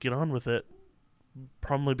on, get on with it.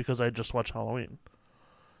 Probably because I just watched Halloween.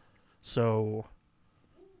 So,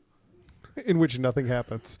 in which nothing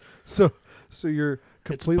happens. So you're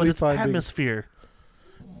completely it's atmosphere.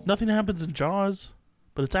 Nothing happens in Jaws,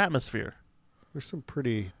 but it's atmosphere. There's some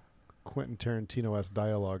pretty Quentin Tarantino-esque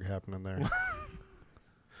dialogue happening there.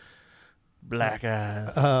 Black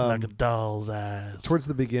eyes, like a doll's eyes. Towards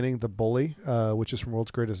the beginning, the bully, which is from World's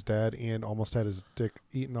Greatest Dad, and almost had his dick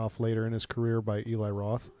eaten off later in his career by Eli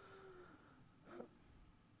Roth.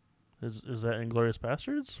 Is that Inglourious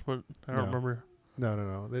Bastards? What I don't remember.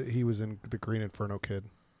 No. He was in the Green Inferno Kid.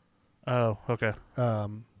 Oh, okay.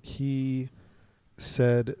 He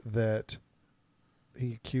said that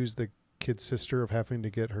he accused the kid's sister of having to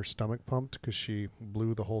get her stomach pumped because she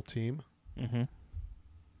blew the whole team. Mm-hmm.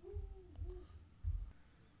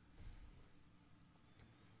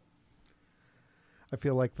 I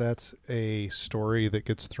feel like that's a story that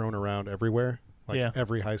gets thrown around everywhere. Like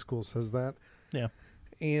every high school says that. Yeah.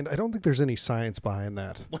 And I don't think there's any science behind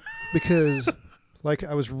that because like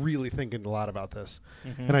I was really thinking a lot about this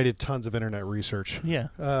and I did tons of internet research. Yeah.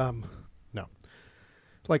 No.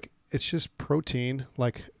 Like it's just protein.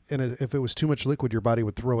 Like if it was too much liquid, your body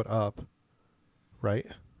would throw it up. Right?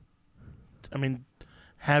 I mean,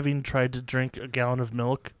 having tried to drink a gallon of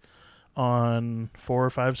milk on 4 or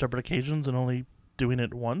 5 separate occasions and only doing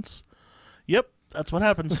it once. Yep, that's what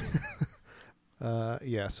happens.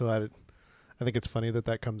 Yeah, so I think it's funny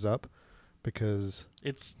that comes up because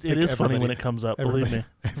it is funny when it comes up, believe me.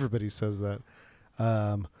 Everybody says that.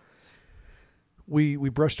 We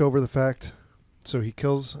brushed over the fact, so he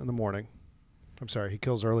kills in the morning. I'm sorry, he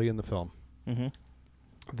kills early in the film. Mm-hmm.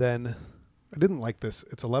 Then, I didn't like this.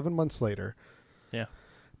 It's 11 months later. Yeah.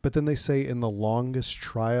 But then they say in the longest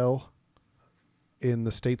trial in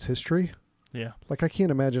the state's history. Yeah. Like I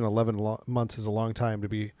can't imagine 11 months is a long time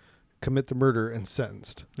to commit the murder and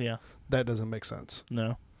sentenced. Yeah. That doesn't make sense.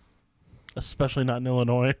 No. Especially not in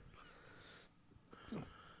Illinois.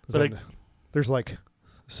 But there's like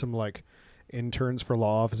some like interns for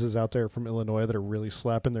law offices out there from Illinois that are really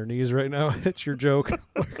slapping their knees right now. It's your joke.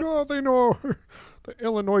 Like, oh, they know the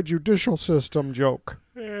Illinois judicial system joke.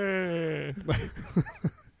 Are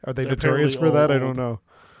they notorious for that? I don't know.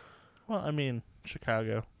 Well, I mean,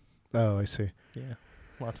 Chicago. Oh, I see. Yeah.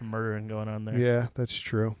 Lots of murdering going on there. Yeah, that's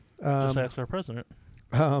true. Just ask our president.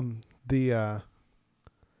 There's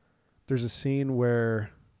a scene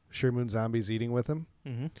where Sherry Moon Zombie's eating with him.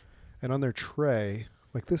 Mm-hmm. And on their tray,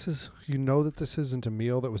 like this is, that this isn't a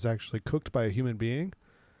meal that was actually cooked by a human being.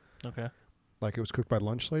 Okay. Like it was cooked by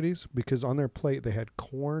lunch ladies because on their plate they had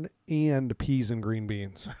corn and peas and green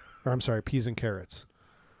beans. Or I'm sorry, peas and carrots.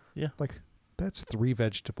 Yeah. Like that's 3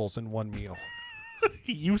 vegetables in one meal.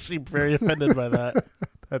 You seem very offended by that.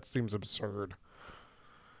 That seems absurd.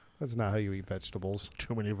 That's not how you eat vegetables.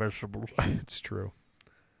 Too many vegetables. It's true.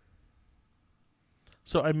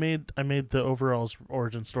 So I made the overall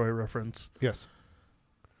origin story reference. Yes.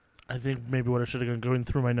 I think maybe what I should have done, going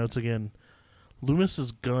through my notes again.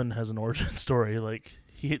 Loomis's gun has an origin story. Like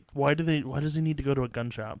why does he need to go to a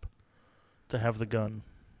gun shop to have the gun?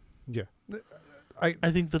 Yeah.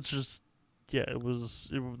 I think that's just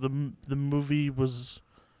the movie was.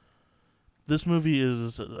 This movie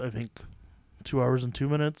is I think 2 hours and 2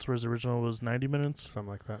 minutes, whereas the original was 90 minutes.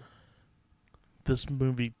 Something like that. This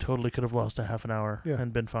movie totally could have lost a half an hour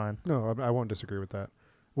and been fine. No, I won't disagree with that.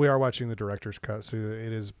 We are watching the director's cut, so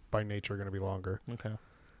it is by nature going to be longer. Okay.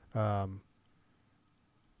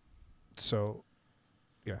 So,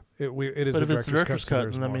 yeah, it is. But the if it's the director's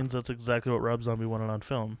cut, then then that means that's exactly what Rob Zombie wanted on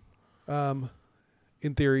film.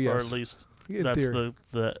 In theory, yes. Or at least in that's theory.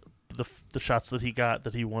 the shots that he got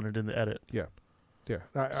that he wanted in the edit. Yeah. Yeah,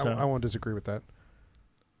 I won't disagree with that.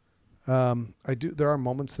 I do. There are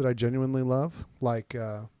moments that I genuinely love, like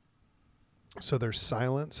so there's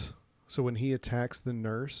silence. So when he attacks the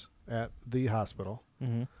nurse at the hospital,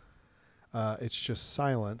 it's just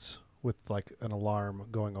silence with like an alarm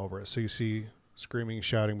going over it. So you see screaming,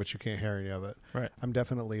 shouting, but you can't hear any of it. Right. I'm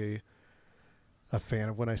definitely a fan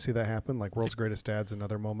of when I see that happen. Like World's Greatest Dad's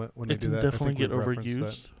another moment when they do that. It can definitely get we've referenced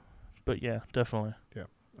overused, but yeah, definitely. Yeah,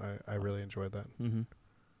 I really enjoyed that. Mm-hmm.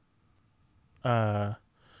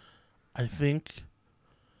 I think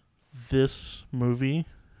this movie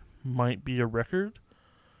might be a record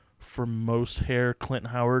for most hair Clint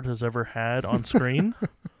Howard has ever had on screen.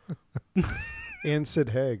 And Sid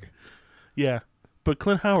Haig. Yeah. But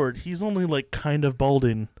Clint Howard, he's only like kind of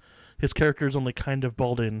balding. His character is only kind of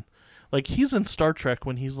balding. Like he's in Star Trek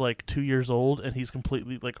when he's like 2 years old and he's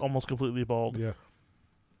completely, like almost completely bald. Yeah.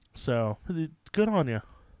 So good on you.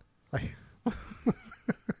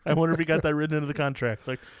 I wonder if he got that written into the contract.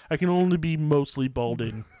 Like, I can only be mostly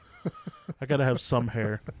balding. I gotta have some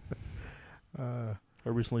hair. I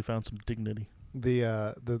recently found some dignity.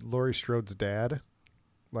 The Laurie Strode's dad,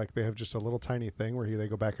 like they have just a little tiny thing where they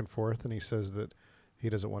go back and forth, and he says that he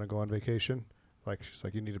doesn't want to go on vacation, Like, she's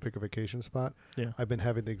like, you need to pick a vacation spot. Yeah. I've been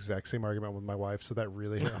having the exact same argument with my wife, so that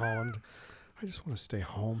really hit Holland. I just want to stay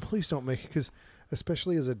home. Please don't make it, because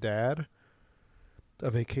especially as a dad, a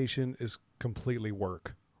vacation is completely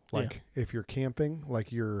work. Like, if you're camping,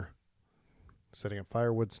 like, you're setting up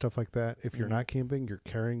firewood, stuff like that. If you're not camping, you're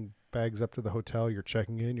carrying bags up to the hotel, you're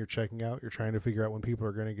checking in, you're checking out, you're trying to figure out when people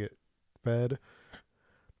are going to get fed.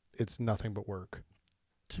 It's nothing but work.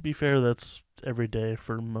 To be fair, that's every day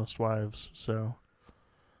for most wives. So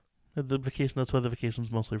the vacation, that's why the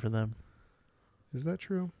vacation's mostly for them. Is that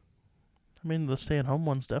true? I mean, the stay-at-home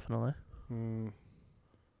ones definitely. I don't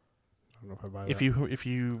know if I buy If that. if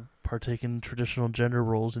you partake in traditional gender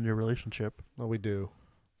roles in your relationship, Well, we do.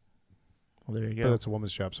 well, there you But go. it's a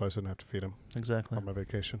woman's job, so I shouldn't have to feed him Exactly. on my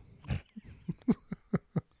vacation.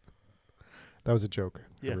 That was a joke,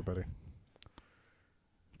 Yeah. everybody.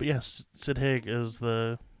 But yes, Sid Haig is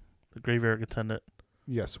the graveyard attendant.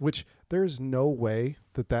 Yes, which there's no way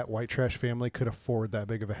that white trash family could afford that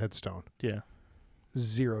big of a headstone. Yeah.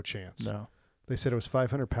 Zero chance. No. They said it was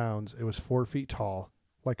 500 pounds. It was 4 feet tall.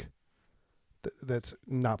 Like, that's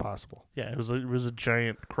not possible. Yeah, it was a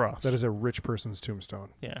giant cross. That is a rich person's tombstone.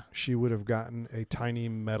 Yeah. She would have gotten a tiny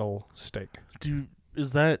metal stake.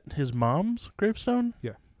 Is that his mom's gravestone?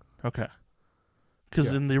 Yeah. Okay.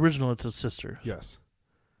 Because Yeah. in the original, it's his sister. Yes.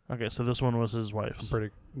 Okay, so this one was his wife's. His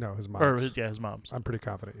mom's. Or his mom's. I'm pretty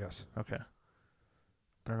confident, yes. Okay.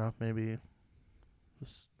 I don't know. Maybe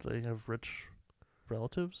they have rich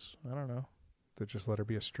relatives. I don't know. That just let her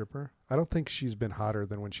be a stripper. I don't think she's been hotter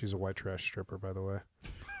than when she's a white trash stripper, by the way.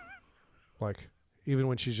 Like, even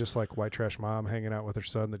when she's just like white trash mom hanging out with her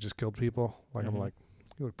son that just killed people. Like, I'm like,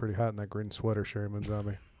 you look pretty hot in that green sweater, Sherry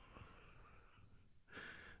Moonzombie.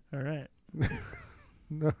 All right.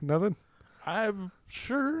 No, nothing? I'm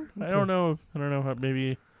sure. Okay. I don't know. How,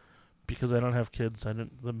 maybe because I don't have kids, I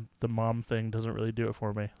didn't. The mom thing doesn't really do it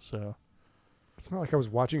for me. So It's not like I was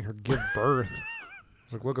watching her give birth.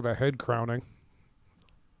 It's like, look at that head crowning.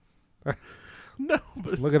 no,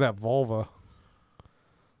 but Look at that vulva.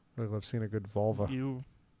 I've seen a good vulva. you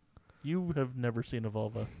have never seen a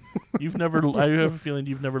vulva. You've never. I have a feeling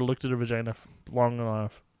you've never looked at a vagina long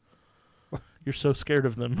enough. You're so scared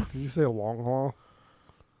of them. Did you say a long haul?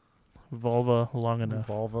 Vulva long enough.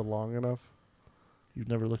 Vulva long enough? You've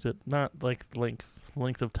never looked at not like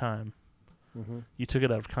length of time. Mm-hmm. You took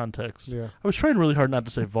it out of context. Yeah. I was trying really hard not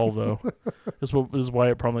to say Volvo. This is why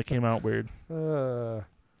it probably came out weird.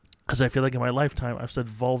 Because I feel like in my lifetime I've said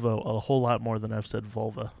Volvo a whole lot more than I've said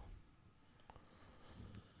vulva.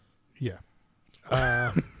 Yeah.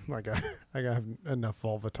 I got enough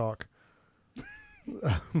vulva talk.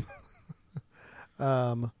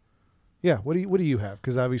 Yeah. What do you have?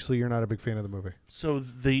 Because obviously you're not a big fan of the movie. So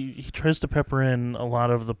he tries to pepper in a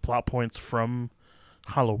lot of the plot points from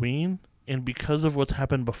Halloween, and because of what's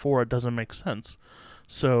happened before, it doesn't make sense.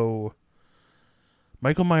 So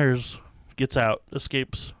Michael Myers gets out,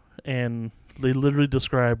 escapes, and they literally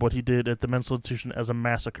describe what he did at the mental institution as a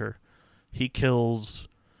massacre. He kills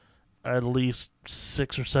at least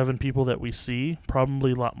 6 or 7 people that we see,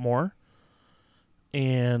 probably a lot more.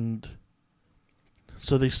 And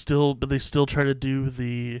so they still try to do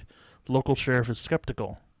the local sheriff is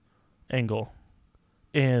skeptical angle.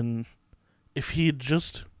 And if he had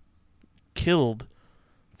just killed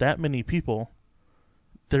that many people,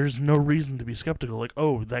 there's no reason to be skeptical. Like,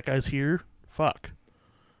 oh, that guy's here? Fuck.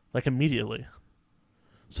 Like, immediately.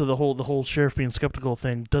 So the whole sheriff being skeptical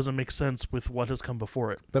thing doesn't make sense with what has come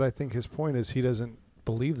before it. But I think his point is he doesn't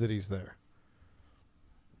believe that he's there.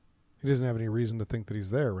 He doesn't have any reason to think that he's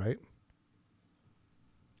there, right?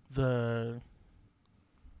 The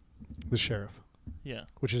sheriff. Yeah.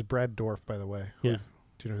 Which is Brad Dourif, by the way. Yeah.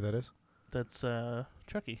 Do you know who that is? That's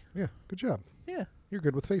Chucky. Yeah. Good job. Yeah. You're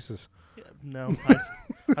good with faces. Yeah. No,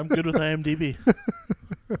 I'm good with IMDb.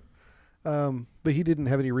 But he didn't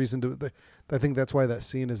have any reason to. I think that's why that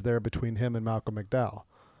scene is there between him and Malcolm McDowell.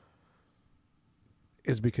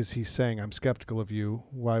 Is because he's saying, I'm skeptical of you.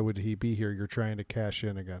 Why would he be here? You're trying to cash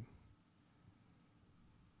in again.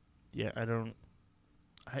 Yeah,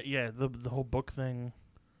 the whole book thing.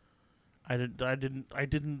 I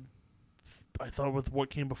thought with what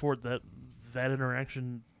came before it, that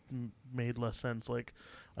interaction made less sense. Like,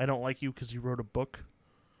 I don't like you because you wrote a book.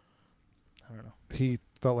 I don't know. He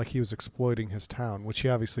felt like he was exploiting his town, which he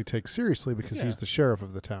obviously takes seriously because he's the sheriff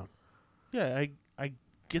of the town. Yeah, I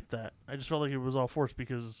get that. I just felt like it was all forced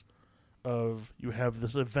because of you have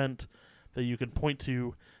this event that you can point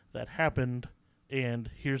to that happened, and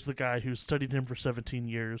here's the guy who studied him for 17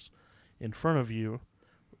 years in front of you,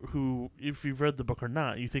 who, if you've read the book or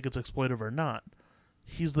not, you think it's exploitive or not,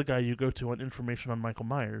 he's the guy you go to on information on Michael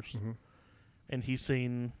Myers. Mm-hmm. and he's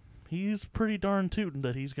saying he's pretty darn tootin'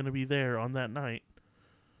 that he's going to be there on that night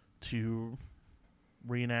to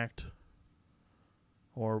reenact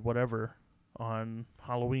or whatever on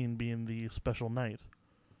Halloween being the special night.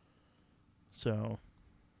 So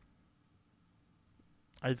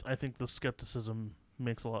I think the skepticism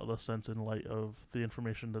makes a lot less sense in light of the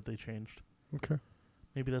information that they changed. Okay.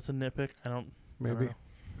 Maybe that's a nitpick. Maybe.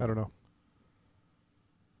 I don't know.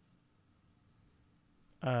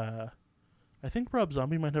 I think Rob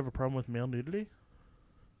Zombie might have a problem with male nudity.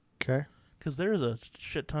 Okay. Because there's a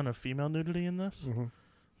shit ton of female nudity in this. Mm-hmm.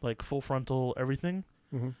 Like full frontal everything.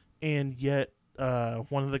 Mm-hmm. And yet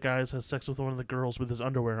one of the guys has sex with one of the girls with his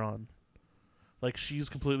underwear on. Like she's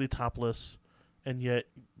completely topless, and yet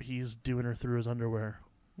he's doing her through his underwear.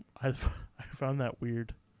 I found that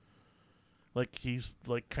weird. Like he's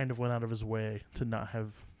like kind of went out of his way to not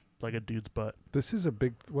have like a dude's butt. This is a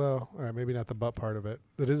big, well, all right, maybe not the butt part of it.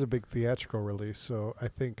 It is a big theatrical release, so I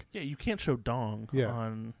think. Yeah, you can't show dong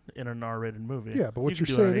in an R-rated movie. Yeah, but what you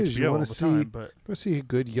you're saying is you want to to see a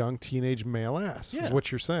good young teenage male ass. Yeah. Is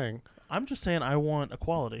what you're saying. I'm just saying I want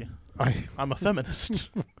equality. I'm a feminist.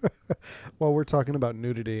 While we're talking about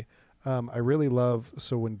nudity, I really love,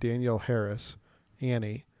 so when Danielle Harris,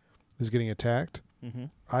 Annie, is getting attacked, mm-hmm.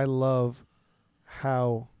 I love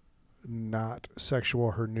how not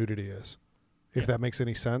sexual her nudity is, if that makes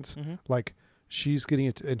any sense. Mm-hmm. Like she's getting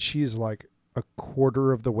it, and she's like a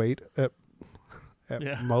quarter of the weight at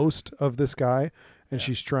most of this guy, and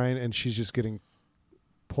she's trying, and she's just getting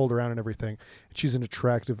pulled around and everything. And she's an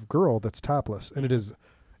attractive girl that's topless, and it is,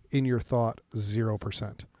 in your thought,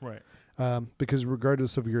 0%. Right. Because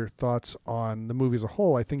regardless of your thoughts on the movie as a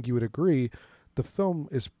whole, I think you would agree the film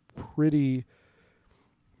is pretty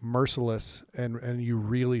merciless, and you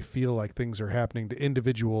really feel like things are happening to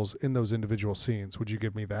individuals in those individual scenes. Would you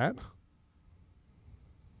give me that?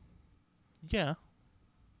 Yeah.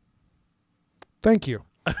 Thank you.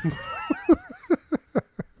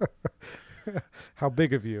 How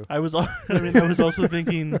big of you? I was also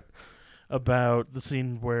thinking about the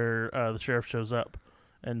scene where the sheriff shows up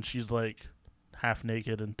and she's like half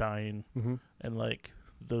naked and dying, mm-hmm. and like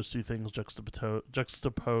those two things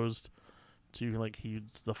juxtaposed to like he's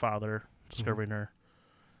the father discovering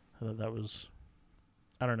mm-hmm. her. That was,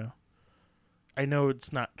 I don't know. I know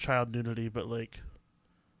it's not child nudity, but like,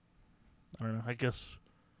 I don't know. I guess.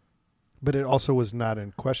 But it also was not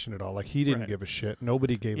in question at all. Like he didn't Right. give a shit.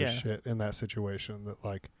 Nobody gave a shit in that situation. That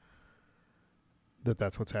like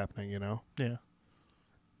that's what's happening. You know. Yeah.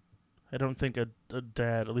 I don't think a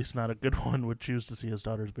dad, at least not a good one, would choose to see his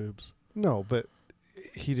daughter's boobs. No, but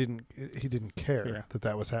he didn't care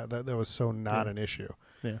that was that was so not an issue.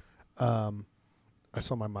 Yeah. I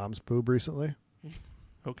saw my mom's boob recently.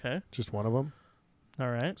 Okay. Just one of them.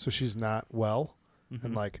 All right. So she's not well, Mm-hmm.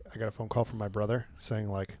 and like I got a phone call from my brother saying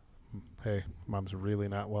like, "Hey, mom's really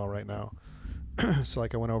not well right now." So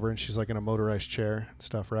like I went over and she's like in a motorized chair and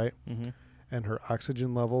stuff, right? Mm-hmm. And her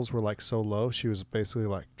oxygen levels were like so low, she was basically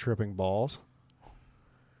like tripping balls.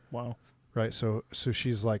 Wow. Right. So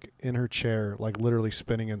she's like in her chair, like literally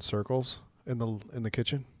spinning in circles in the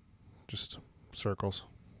kitchen, just circles.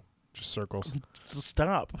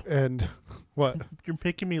 Stop. And what? You're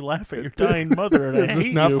making me laugh at your dying mother, and I Is this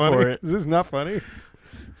hate not you funny? for it. Is this not funny?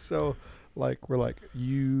 So, like, we're like,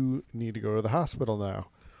 you need to go to the hospital now,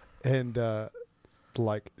 and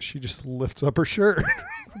like, she just lifts up her shirt.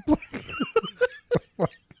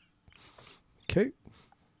 Okay,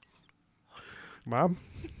 Mom.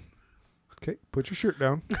 Okay, put your shirt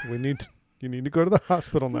down. You need to go to the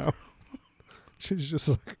hospital now. She's just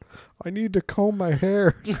like, I need to comb my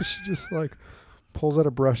hair. So she just like pulls out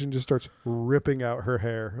a brush and just starts ripping out her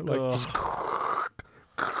hair. Like just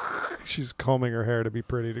she's combing her hair to be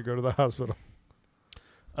pretty to go to the hospital.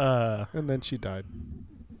 And then she died.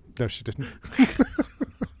 No, she didn't.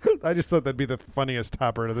 I just thought that'd be the funniest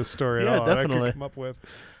topper to this story at all definitely. I could come up with.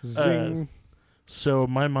 Zing. So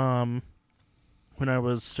my mom, when I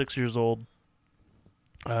was 6 years old,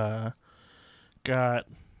 got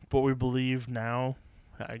what we believe now,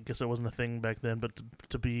 I guess it wasn't a thing back then, but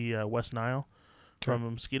to be West Nile from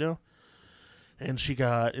a mosquito. And she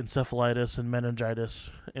got encephalitis and meningitis,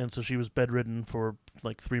 and so she was bedridden for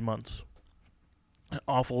like 3 months.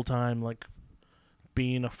 Awful time, like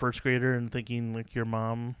being a first grader and thinking like your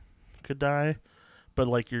mom could die, but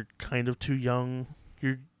like you're kind of too young.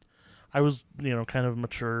 I was, kind of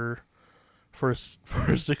mature for a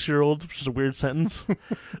 6-year-old, which is a weird sentence.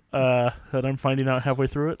 That I'm finding out halfway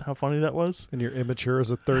through it, how funny that was. And you're immature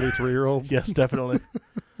as a 33-year-old? Yes, definitely.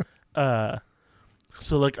 So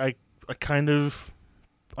like I kind of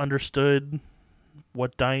understood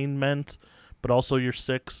what dying meant, but also you're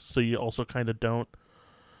 6, so you also kind of don't.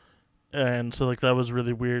 And so, like, that was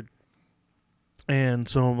really weird. And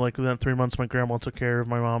so, like, within 3 months, my grandma took care of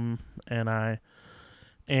my mom and I.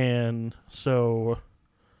 And so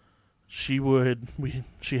she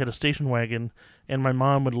had a station wagon, and my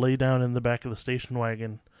mom would lay down in the back of the station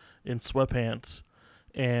wagon in sweatpants,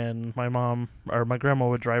 and my grandma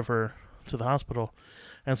would drive her to the hospital.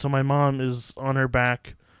 And so my mom is on her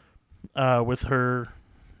back with her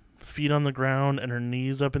feet on the ground and her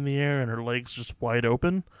knees up in the air and her legs just wide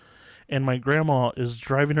open. And my grandma is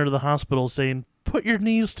driving her to the hospital saying, "Put your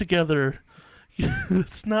knees together.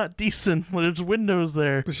 It's not decent. There's windows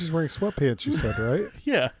there." But she's wearing sweatpants, you said, right?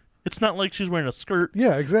 Yeah. It's not like she's wearing a skirt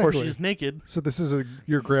Yeah, exactly. or she's naked. So this is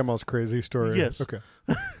your grandma's crazy story. Yes. Okay.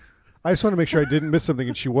 I just want to make sure I didn't miss something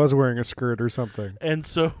and she was wearing a skirt or something. And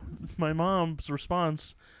so my mom's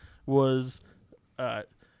response was,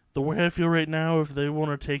 "The way I feel right now, if they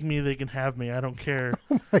want to take me, they can have me. I don't care."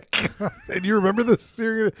 Oh my God. And you remember this?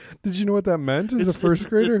 Did you know what that meant as a first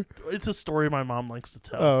grader? It's a story my mom likes to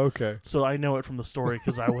tell. Oh, okay. So I know it from the story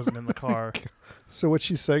because I wasn't in the car. So what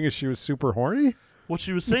she's saying is she was super horny? What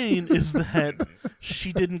she was saying is that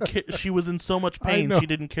she didn't care. She was in so much pain, she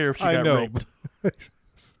didn't care if she got raped.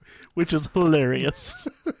 Which is hilarious.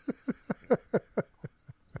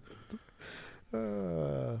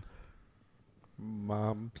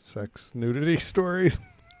 Mom sex nudity stories.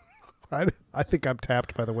 I think I'm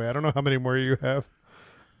tapped, by the way. I don't know how many more you have,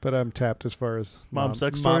 but I'm tapped as far as mom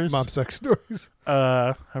sex stories. Mom sex stories.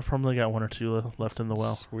 I've probably got 1 or 2 left in the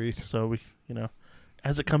well. Sweet. So we,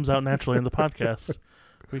 as it comes out naturally in the podcast,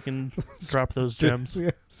 we can drop those gems.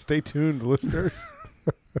 Yeah, stay tuned, listeners.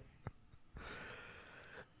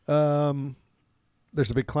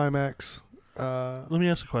 There's a big climax. Let me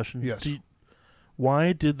ask a question. Yes.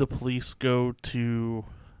 Why did the police go to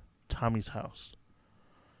Tommy's house?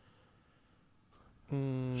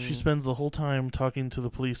 She spends the whole time talking to the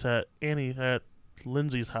police at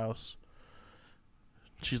Lindsay's house.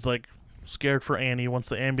 She's like scared for Annie, wants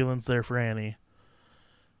the ambulance there for Annie,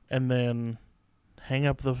 and then hang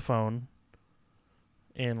up the phone,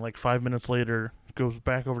 and like 5 minutes later goes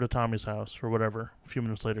back over to Tommy's house or whatever. A few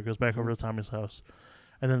minutes later goes back over to Tommy's house,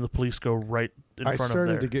 and then the police go right in front of there. I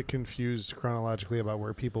started to get confused chronologically about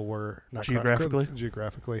where people were, not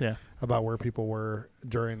geographically, yeah, about where people were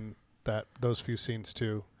during those few scenes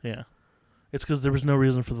too. Yeah, it's because there was no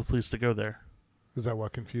reason for the police to go there. Is that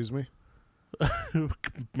what confused me?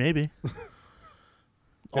 Maybe.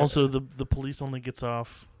 Also, the police only gets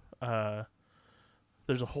off.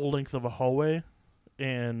 There's a whole length of a hallway,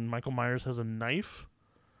 and Michael Myers has a knife,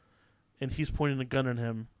 and he's pointing a gun at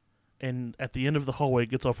him. And at the end of the hallway,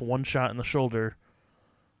 gets off 1 shot in the shoulder,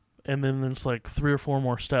 and then there's like 3 or 4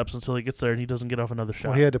 more steps until he gets there, and he doesn't get off another shot.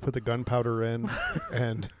 Well, he had to put the gunpowder in,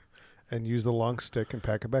 and use the long stick and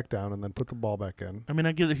pack it back down, and then put the ball back in. I mean,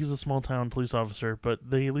 I get it. He's a small town police officer, but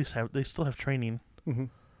they at least still have training. Mm-hmm.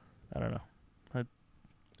 I don't know.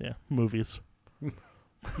 Yeah, movies.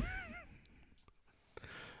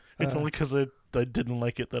 It's only because I didn't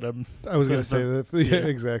like it that I was going to say that. Yeah,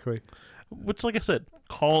 exactly. Which, like I said,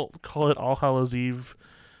 call it All Hallows Eve,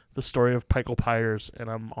 the story of Michael Myers, and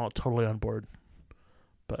I'm totally on board.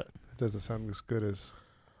 But it doesn't sound as good as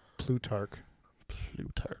Plutarch.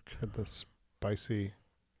 Had the spicy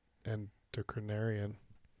endocrinarian.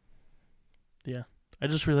 Yeah. I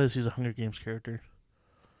just realized he's a Hunger Games character.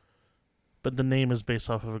 But the name is based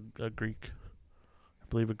off of a Greek, I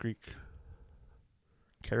believe a Greek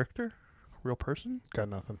character? Real person? Got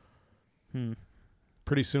nothing.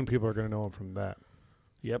 Pretty soon people are going to know him from that.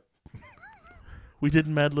 Yep. We did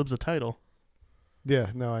Mad Libs a title. Yeah,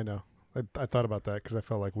 no, I know. I thought about that because I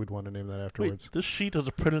felt like we'd want to name that afterwards. Wait, this sheet is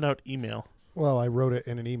a printed out email. Well, I wrote it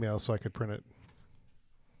in an email so I could print it.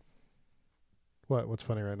 What's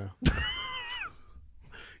funny right now?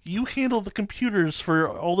 You handle the computers for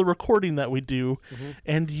all the recording that we do,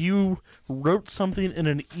 and you wrote something in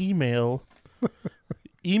an email,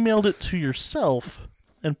 emailed it to yourself,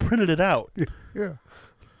 and printed it out. Yeah.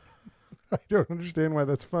 I don't understand why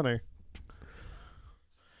that's funny.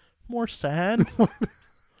 More sad?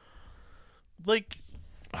 Like,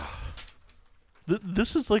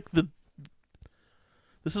 this is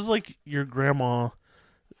like your grandma,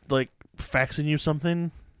 like, faxing you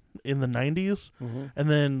something in the 90s, and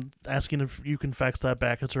then asking if you can fax that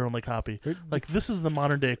back as her only copy. Like, this is the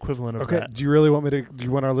modern day equivalent of that. Do you really want do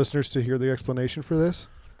you want our listeners to hear the explanation for this?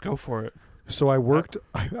 Go for it. So I worked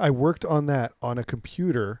on that on a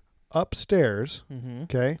computer upstairs,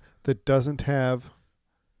 okay, that doesn't have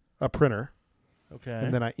a printer. Okay.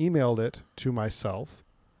 And then I emailed it to myself,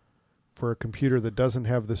 for a computer that doesn't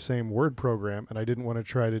have the same word program, and I didn't want to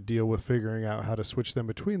try to deal with figuring out how to switch them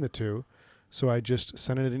between the two. So I just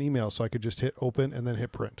sent it an email so I could just hit open and then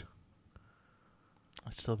hit print.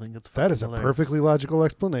 I still think it's That is a hilarious. perfectly logical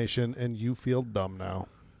explanation, and you feel dumb now.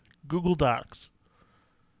 Google Docs,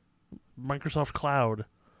 Microsoft Cloud.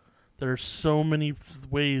 There are so many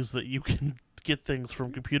ways that you can get things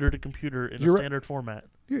from computer to computer in You're a right. standard format.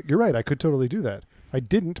 You're right. I could totally do that. I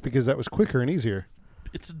didn't because that was quicker and easier.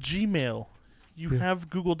 It's Gmail. You Yeah. have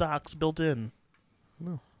Google Docs built in.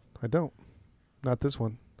 No, I don't. Not this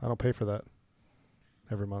one. I don't pay for that.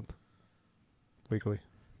 Every month. Weekly.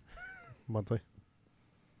 Monthly.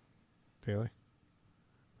 Daily.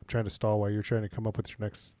 I'm trying to stall while you're trying to come up with your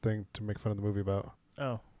next thing to make fun of the movie about.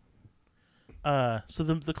 Oh. So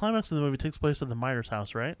the climax of the movie takes place at the Myers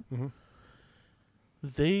house, right? Mm-hmm.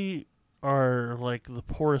 They are like the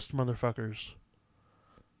poorest motherfuckers.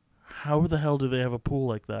 How the hell do they have a pool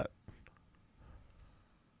like that?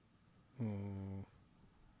 Mm.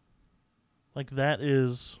 Like that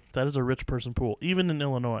is a rich person pool, even in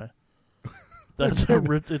Illinois. That's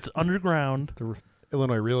it's underground. The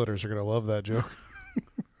Illinois realtors are going to love that joke.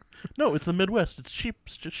 No, it's the Midwest. It's cheap.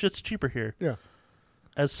 Shit's cheaper here. Yeah.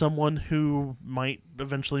 As someone who might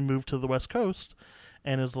eventually move to the West Coast,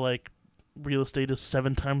 and is like, real estate is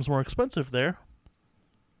 7 times more expensive there.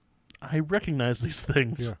 I recognize these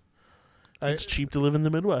things. Yeah. It's cheap to live in the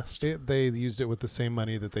Midwest. They used it with the same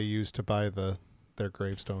money that they used to buy their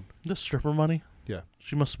gravestone. The stripper money. Yeah.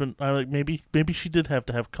 She must have been. Maybe she did have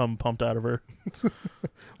to have cum pumped out of her.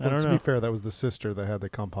 I don't to know. be fair, that was the sister that had the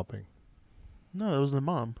cum pumping. No, that was the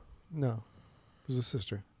mom. No, it was the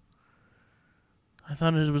sister. I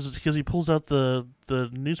thought it was because he pulls out the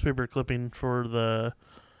newspaper clipping for the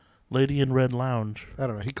Lady in Red Lounge. I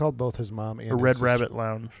don't know. He called both his mom and Or his Red sister. Rabbit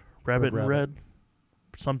Lounge. Rabbit and Rabbit. Red.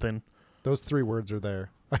 Something. Those 3 words are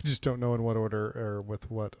there. I just don't know in what order or with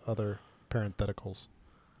what other parentheticals.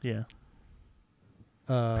 Yeah.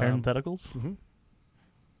 Parentheticals? Mm-hmm.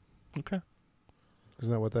 Okay.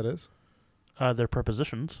 Isn't that what that is? They're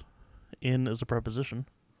prepositions. In is a preposition.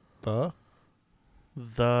 The?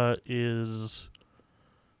 The is...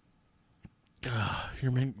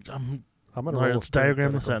 you're making... I'm going to All right, roll let's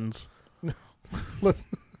diagram the parenthetical. sentence.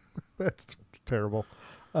 That's terrible.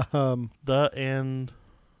 The and...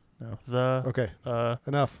 No. The... Okay.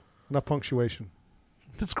 Enough punctuation.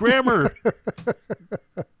 It's grammar!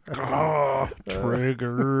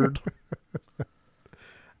 Triggered.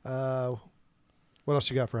 What else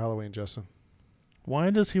you got for Halloween, Justin?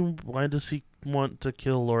 Why does he want to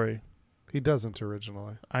kill Lori? He doesn't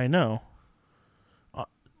originally. I know.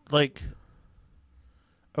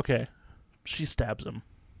 Okay, she stabs him.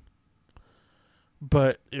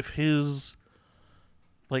 But if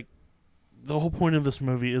the whole point of this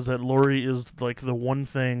movie is that Lori is like the one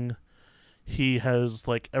thing he has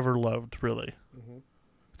like ever loved, really.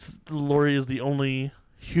 Mm-hmm. Lori is the only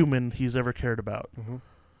human he's ever cared about. Mm-hmm.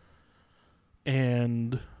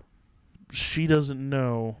 And she doesn't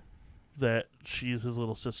know that she's his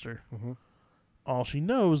little sister. Mm-hmm. All she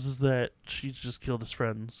knows is that she's just killed his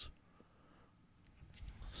friends.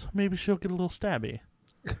 So maybe she'll get a little stabby.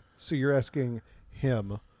 So you're asking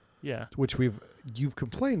him, Yeah. which you've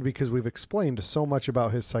complained because we've explained so much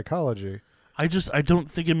about his psychology. I don't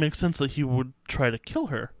think it makes sense that he would try to kill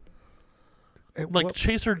her.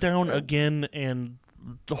 Chase her down again and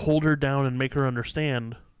hold her down and make her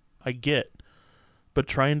understand. I get. But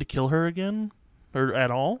trying to kill her again? Or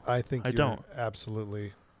at all? I think I you're don't.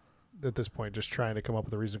 absolutely, at this point, just trying to come up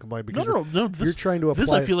with a reason to complain because No. you're This, trying to apply...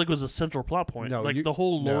 this I feel like was a central plot point. No, the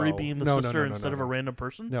whole Lori no, being the no, sister no, instead of a random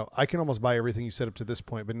person? No, I can almost buy everything you said up to this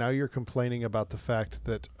point, but now you're complaining about the fact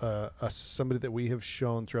that somebody that we have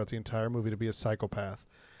shown throughout the entire movie to be a psychopath,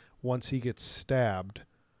 once he gets stabbed,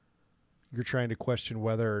 you're trying to question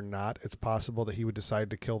whether or not it's possible that he would decide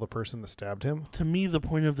to kill the person that stabbed him? To me, the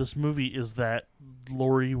point of this movie is that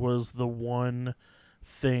Lori was the one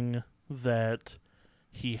thing that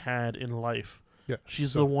he had in life. Yeah.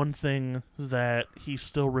 She's the one thing that he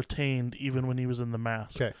still retained even when he was in the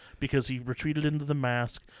mask. Okay. Because he retreated into the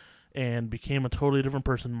mask and became a totally different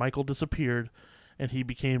person. Michael disappeared and he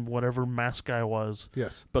became whatever mask guy was.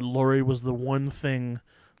 Yes. But Lori was the one thing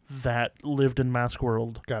that lived in Mask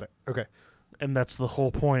World. Got it. Okay. And that's the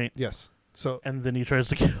whole point. Yes. So And then he tries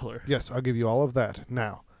to kill her. yes, I'll give you all of that.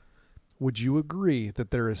 Now, would you agree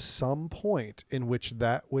that there is some point in which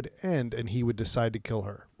that would end and he would decide to kill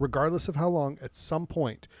her? Regardless of how long, at some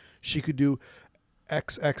point, she could do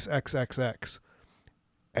XXXXX,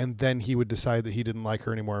 and then he would decide that he didn't like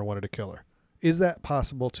her anymore and wanted to kill her. Is that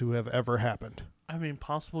possible to have ever happened? I mean,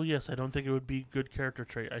 possible, yes. I don't think it would be good character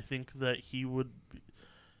trait. I think that he would...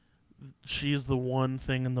 she's the one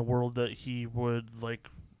thing in the world that he would like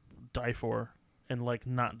die for and like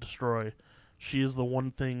not destroy. She is the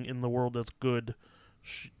one thing in the world that's good.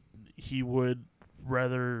 He would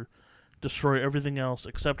rather destroy everything else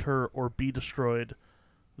except her or be destroyed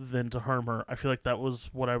than to harm her. I feel like that was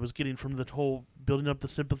what I was getting from the whole building up the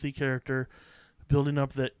sympathy character, building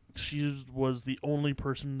up that she was the only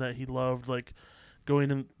person that he loved, like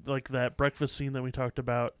going in like that breakfast scene that we talked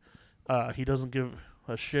about. He doesn't give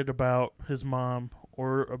a shit about his mom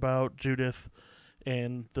or about Judith,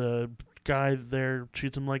 and the guy there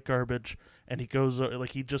treats him like garbage, and he goes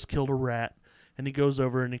like he just killed a rat, and he goes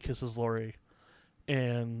over and he kisses Lori,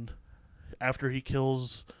 and after he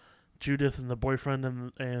kills Judith and the boyfriend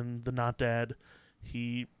and the not dad,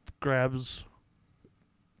 he grabs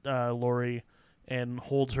Lori and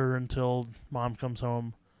holds her until mom comes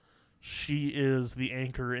home. She is the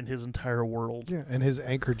anchor in his entire world. Yeah, and his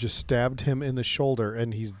anchor just stabbed him in the shoulder,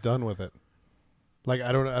 and he's done with it. Like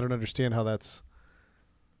I don't understand how that's.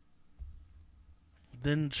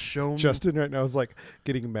 Then show me. Justin right now is like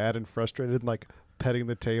getting mad and frustrated, and like petting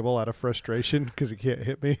the table out of frustration because he can't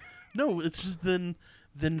hit me. No, it's just then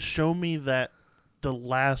show me that the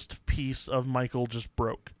last piece of Michael just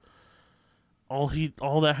broke. All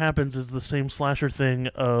that happens is the same slasher thing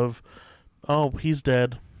of, oh, he's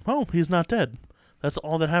dead. Oh, he's not dead. That's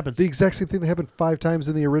all that happens. The exact same thing that happened 5 times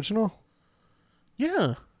in the original.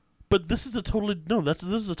 Yeah, but this is a totally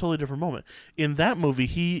different moment. In that movie,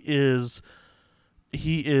 he is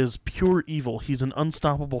pure evil. He's an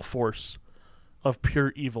unstoppable force of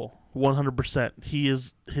pure evil, 100%.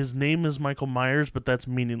 His name is Michael Myers, but that's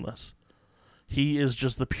meaningless. He is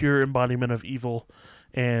just the pure embodiment of evil,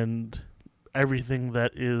 and everything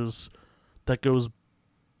that goes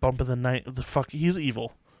bump in the night. He's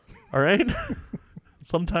evil. All right.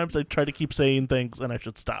 Sometimes I try to keep saying things and I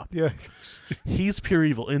should stop. Yeah. He's pure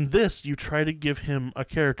evil. In this, you try to give him a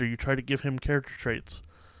character. You try to give him character traits,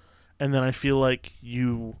 and then I feel like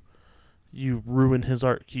you ruin his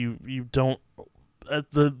arc. You don't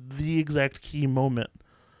at the exact key moment.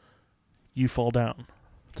 You fall down.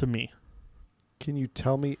 To me. Can you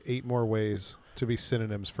tell me 8 more ways to be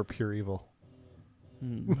synonyms for pure evil?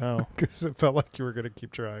 No. Because it felt like you were going to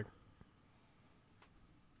keep trying.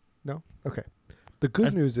 No? Okay. The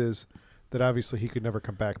good news is that obviously he could never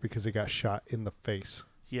come back because he got shot in the face.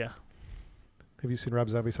 Yeah. Have you seen Rob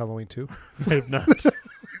Zombie's Halloween 2? I have not.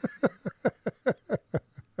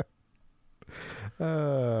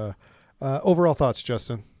 Overall thoughts,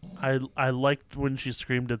 Justin? I liked when she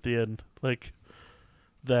screamed at the end. Like,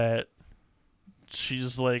 that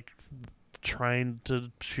she's like trying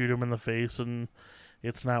to shoot him in the face and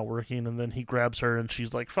it's not working, and then he grabs her and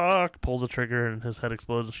she's like, fuck, pulls the trigger and his head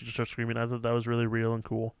explodes and she just starts screaming. I thought that was really real and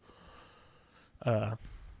cool. Yeah.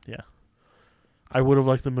 I would have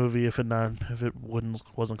liked the movie if it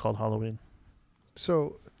wasn't called Halloween.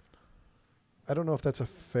 So, I don't know if that's a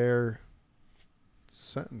fair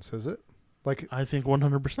sentence, is it? Like, I think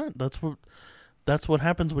 100%. That's what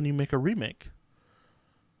happens when you make a remake.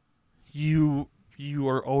 You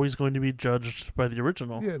are always going to be judged by the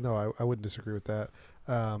original. Yeah, no, I wouldn't disagree with that.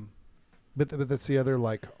 But that's the other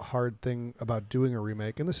like hard thing about doing a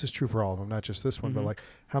remake, and this is true for all of them, not just this one, but like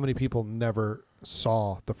how many people never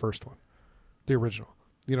saw the first one, the original.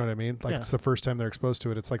 You know what I mean? Like it's the first time they're exposed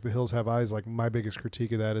to it. It's like The Hills Have Eyes. Like my biggest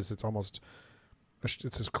critique of that is it's almost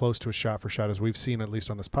it's as close to a shot for shot as we've seen, at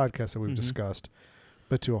least on this podcast that we've discussed.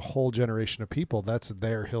 But to a whole generation of people, that's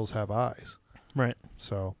their Hills Have Eyes. Right.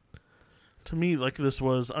 So. To me, like, this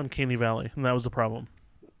was Uncanny Valley, and that was the problem.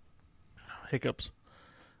 Hiccups.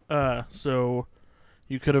 So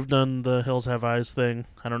you could have done the Hills Have Eyes thing.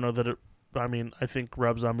 I don't know that it... I mean, I think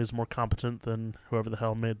Rob Zombie is more competent than whoever the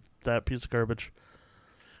hell made that piece of garbage.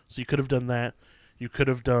 So you could have done that. You could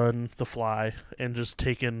have done The Fly and just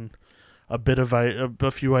taken a bit of a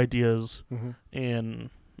few ideas and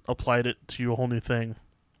applied it to a whole new thing.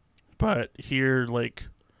 But here, like...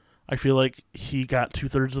 I feel like he got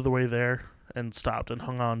 2/3 of the way there and stopped and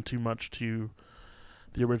hung on too much to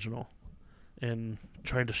the original and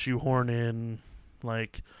trying to shoehorn in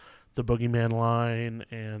like the Boogeyman line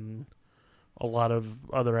and a lot of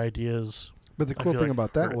other ideas. But the cool thing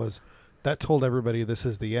about that was that told everybody this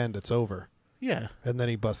is the end, it's over. Yeah. And then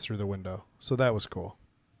he busts through the window. So that was cool.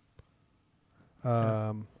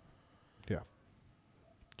 Yeah.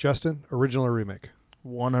 Justin, original or remake?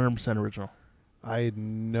 100% original. I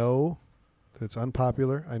know that it's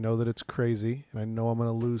unpopular. I know that it's crazy. And I know I'm going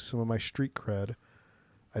to lose some of my street cred.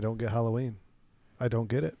 I don't get Halloween. I don't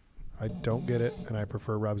get it. And I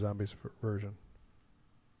prefer Rob Zombie's version.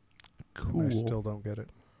 Cool. And I still don't get it.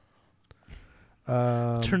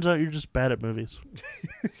 Turns out you're just bad at movies.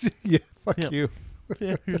 Yeah, fuck Yep. you.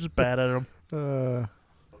 Yeah, you're just bad at them.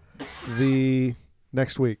 The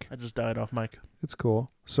next week. I just died off mic. It's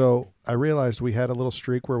cool. So I realized we had a little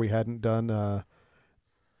streak where we hadn't done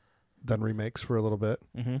remakes for a little bit.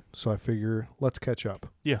 Mm-hmm. So I figure let's catch up.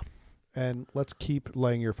 Yeah. And let's keep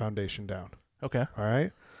laying your foundation down. Okay. All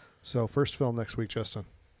right. So first film next week, Justin.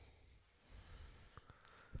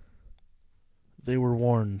 They were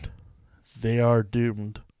warned. They are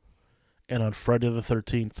doomed. And on Friday the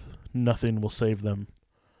 13th, nothing will save them.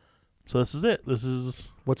 So this is it. This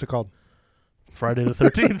is What's it called? Friday the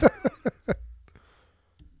 13th.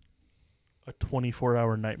 A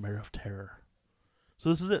 24-hour nightmare of terror. So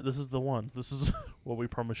this is it. This is the one. This is what we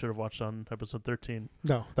probably should have watched on episode 13.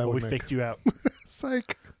 No, that But would we make faked you out.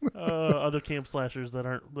 psych. Other camp slashers that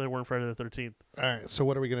weren't Friday the 13th. All right. So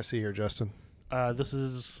what are we going to see here, Justin? This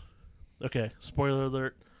is okay. Spoiler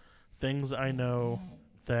alert. Things I know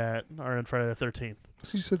that are in Friday the 13th.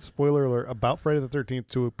 So you said spoiler alert about Friday the 13th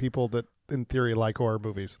to people that in theory like horror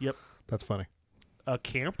movies. Yep. That's funny. A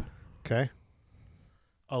camp, Okay.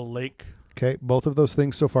 a lake. Okay. Both of those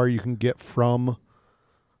things so far you can get from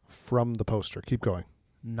the poster. Keep going.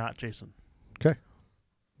 Not Jason.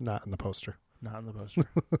 Not in the poster. Not in the poster.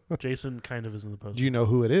 Jason kind of is in the poster. Do you know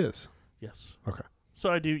who it is? Yes. Okay. So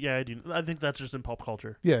I do. Yeah, I do. I think that's just in pop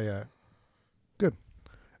culture. Yeah. Good.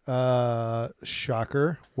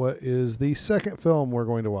 Shocker. What is the second film we're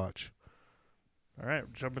going to watch? All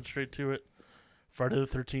right, jumping straight to it. Friday the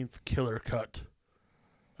 13th, Killer Cut.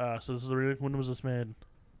 So this is the remake. When was this made?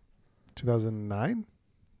 2009?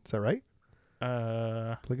 Is that right?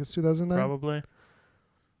 I think it's 2009. Probably.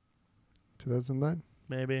 2009.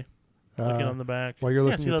 Maybe. Looking on the back. While you're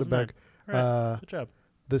looking at the 2009. back, All right. Good job.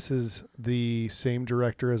 this is the same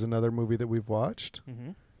director as another movie that we've watched.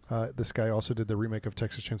 Mm-hmm. This guy also did the remake of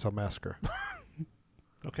Texas Chainsaw Massacre.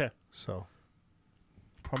 Okay. So,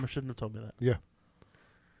 Probably shouldn't have told me that. yeah.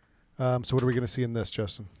 So what are we going to see in this,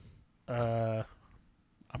 Justin?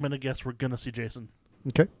 I'm gonna guess we're gonna see Jason.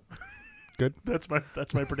 Okay. That's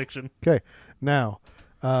my prediction. Now,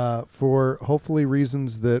 for hopefully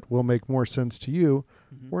reasons that will make more sense to you,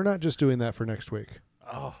 Mm-hmm. we're not just doing that for next week.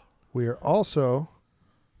 Oh, We are also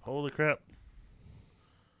holy crap!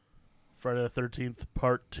 Friday the 13th,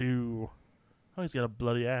 Part 2. Oh, he's got a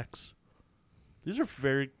bloody axe. These are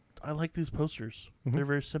very. I like these posters. Mhm. They're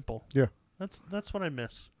very simple. Yeah. That's what I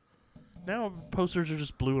miss. Now posters are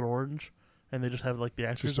just blue and orange, and they just have like the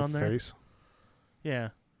actors just a on there. face. Yeah,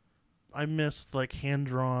 I miss like hand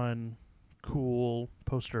drawn, cool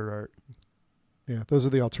poster art. Yeah, those are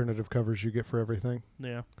the alternative covers you get for everything.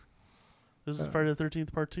 Yeah. This is Friday the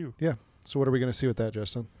 13th, Part 2. So what are we going to see with that,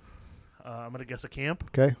 Justin? I'm going to guess a camp.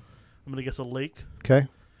 Okay. I'm going to guess a lake. Okay.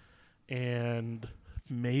 And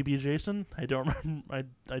maybe Jason. I don't remember.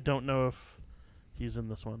 I don't know if he's in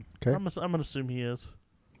this one. Okay. I'm going to assume he is.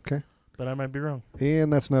 Okay. But I might be wrong.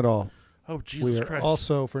 And that's not all. Oh, Jesus We are Christ.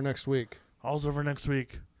 also, for next week, All's over next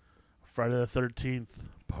week. Friday the 13th,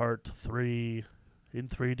 Part 3 in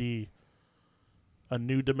 3D. A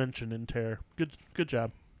new dimension in Terror. Good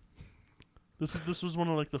job. This was one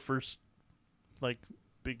of like the first like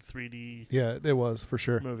big 3D yeah, it was, for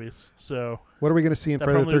sure. movies. So What are we going to see in that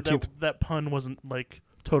Friday the probably 13th? that pun wasn't like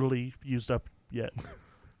totally used up yet.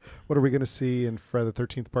 What are we going to see in Friday the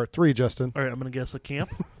 13th, Part 3, Justin? All right, I'm gonna guess a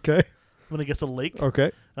camp. Okay. I'm gonna guess a lake.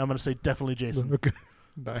 Okay. I'm gonna say definitely Jason. Okay.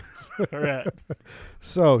 Nice. All right.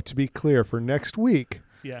 So, to be clear, for next week,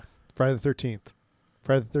 Yeah. Friday the 13th,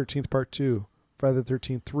 Friday the 13th, Part 2, Friday the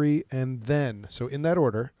 13th, 3, and then, so in that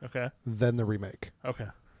order, Okay. then the remake. Okay.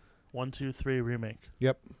 1, 2, 3 remake.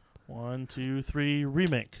 Yep. 1, 2, 3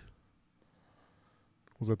 remake.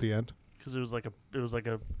 Was that the end? Because it was like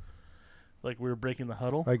like we were breaking the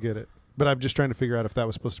huddle. I get it. But I'm just trying to figure out if that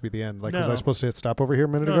was supposed to be the end. Like, was No. I supposed to hit stop over here a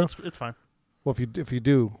minute No, ago? it's fine. Well, if you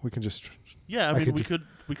do, we can just. Yeah, I I mean could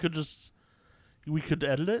we could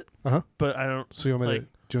edit it. Uh-huh. But I don't. So you want me Like- to?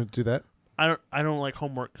 Do you want to do that? I don't like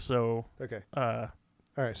homework. So Okay. uh,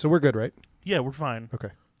 All right. So we're good, right? yeah, we're fine. Okay.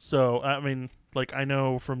 So I mean, like I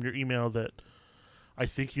know from your email that I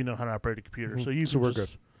think you know how to operate a computer. Mhm. So you So can we're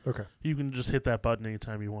just Okay. you can just hit that button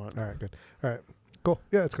anytime you want. All right. Good. All right. Cool.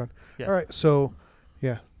 Yeah, it's gone. Yeah. All right. So,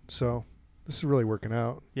 yeah. So this is really working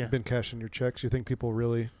out. Yeah. You've been cashing your checks. You think people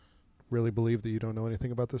really believe that you don't know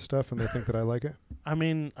anything about this stuff, and they think that I like it? I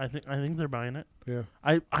mean, I think they're buying it. Yeah.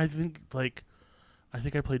 I think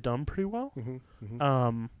I played dumb pretty well.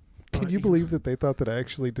 Mm-hmm. Can but you believe that they thought that I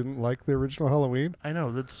actually didn't like the original Halloween? I know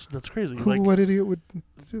that's crazy. What idiot would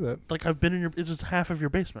do that? Like I've been in it's just half of your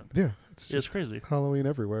basement. Yeah, it's It's just crazy. Halloween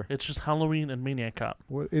everywhere. It's just Halloween and Maniac Cop.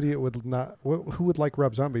 What idiot would not? Who would like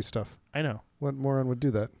Rob Zombie stuff? I know. What moron would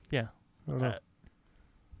do that? Yeah. I don't know.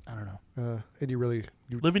 I don't know. And you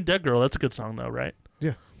Living Dead Girl, that's a good song though, right?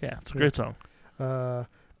 Yeah. Yeah, it's a great song. and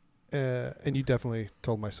you definitely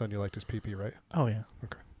told my son you liked his pee-pee, right? Oh, yeah.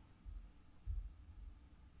 Okay.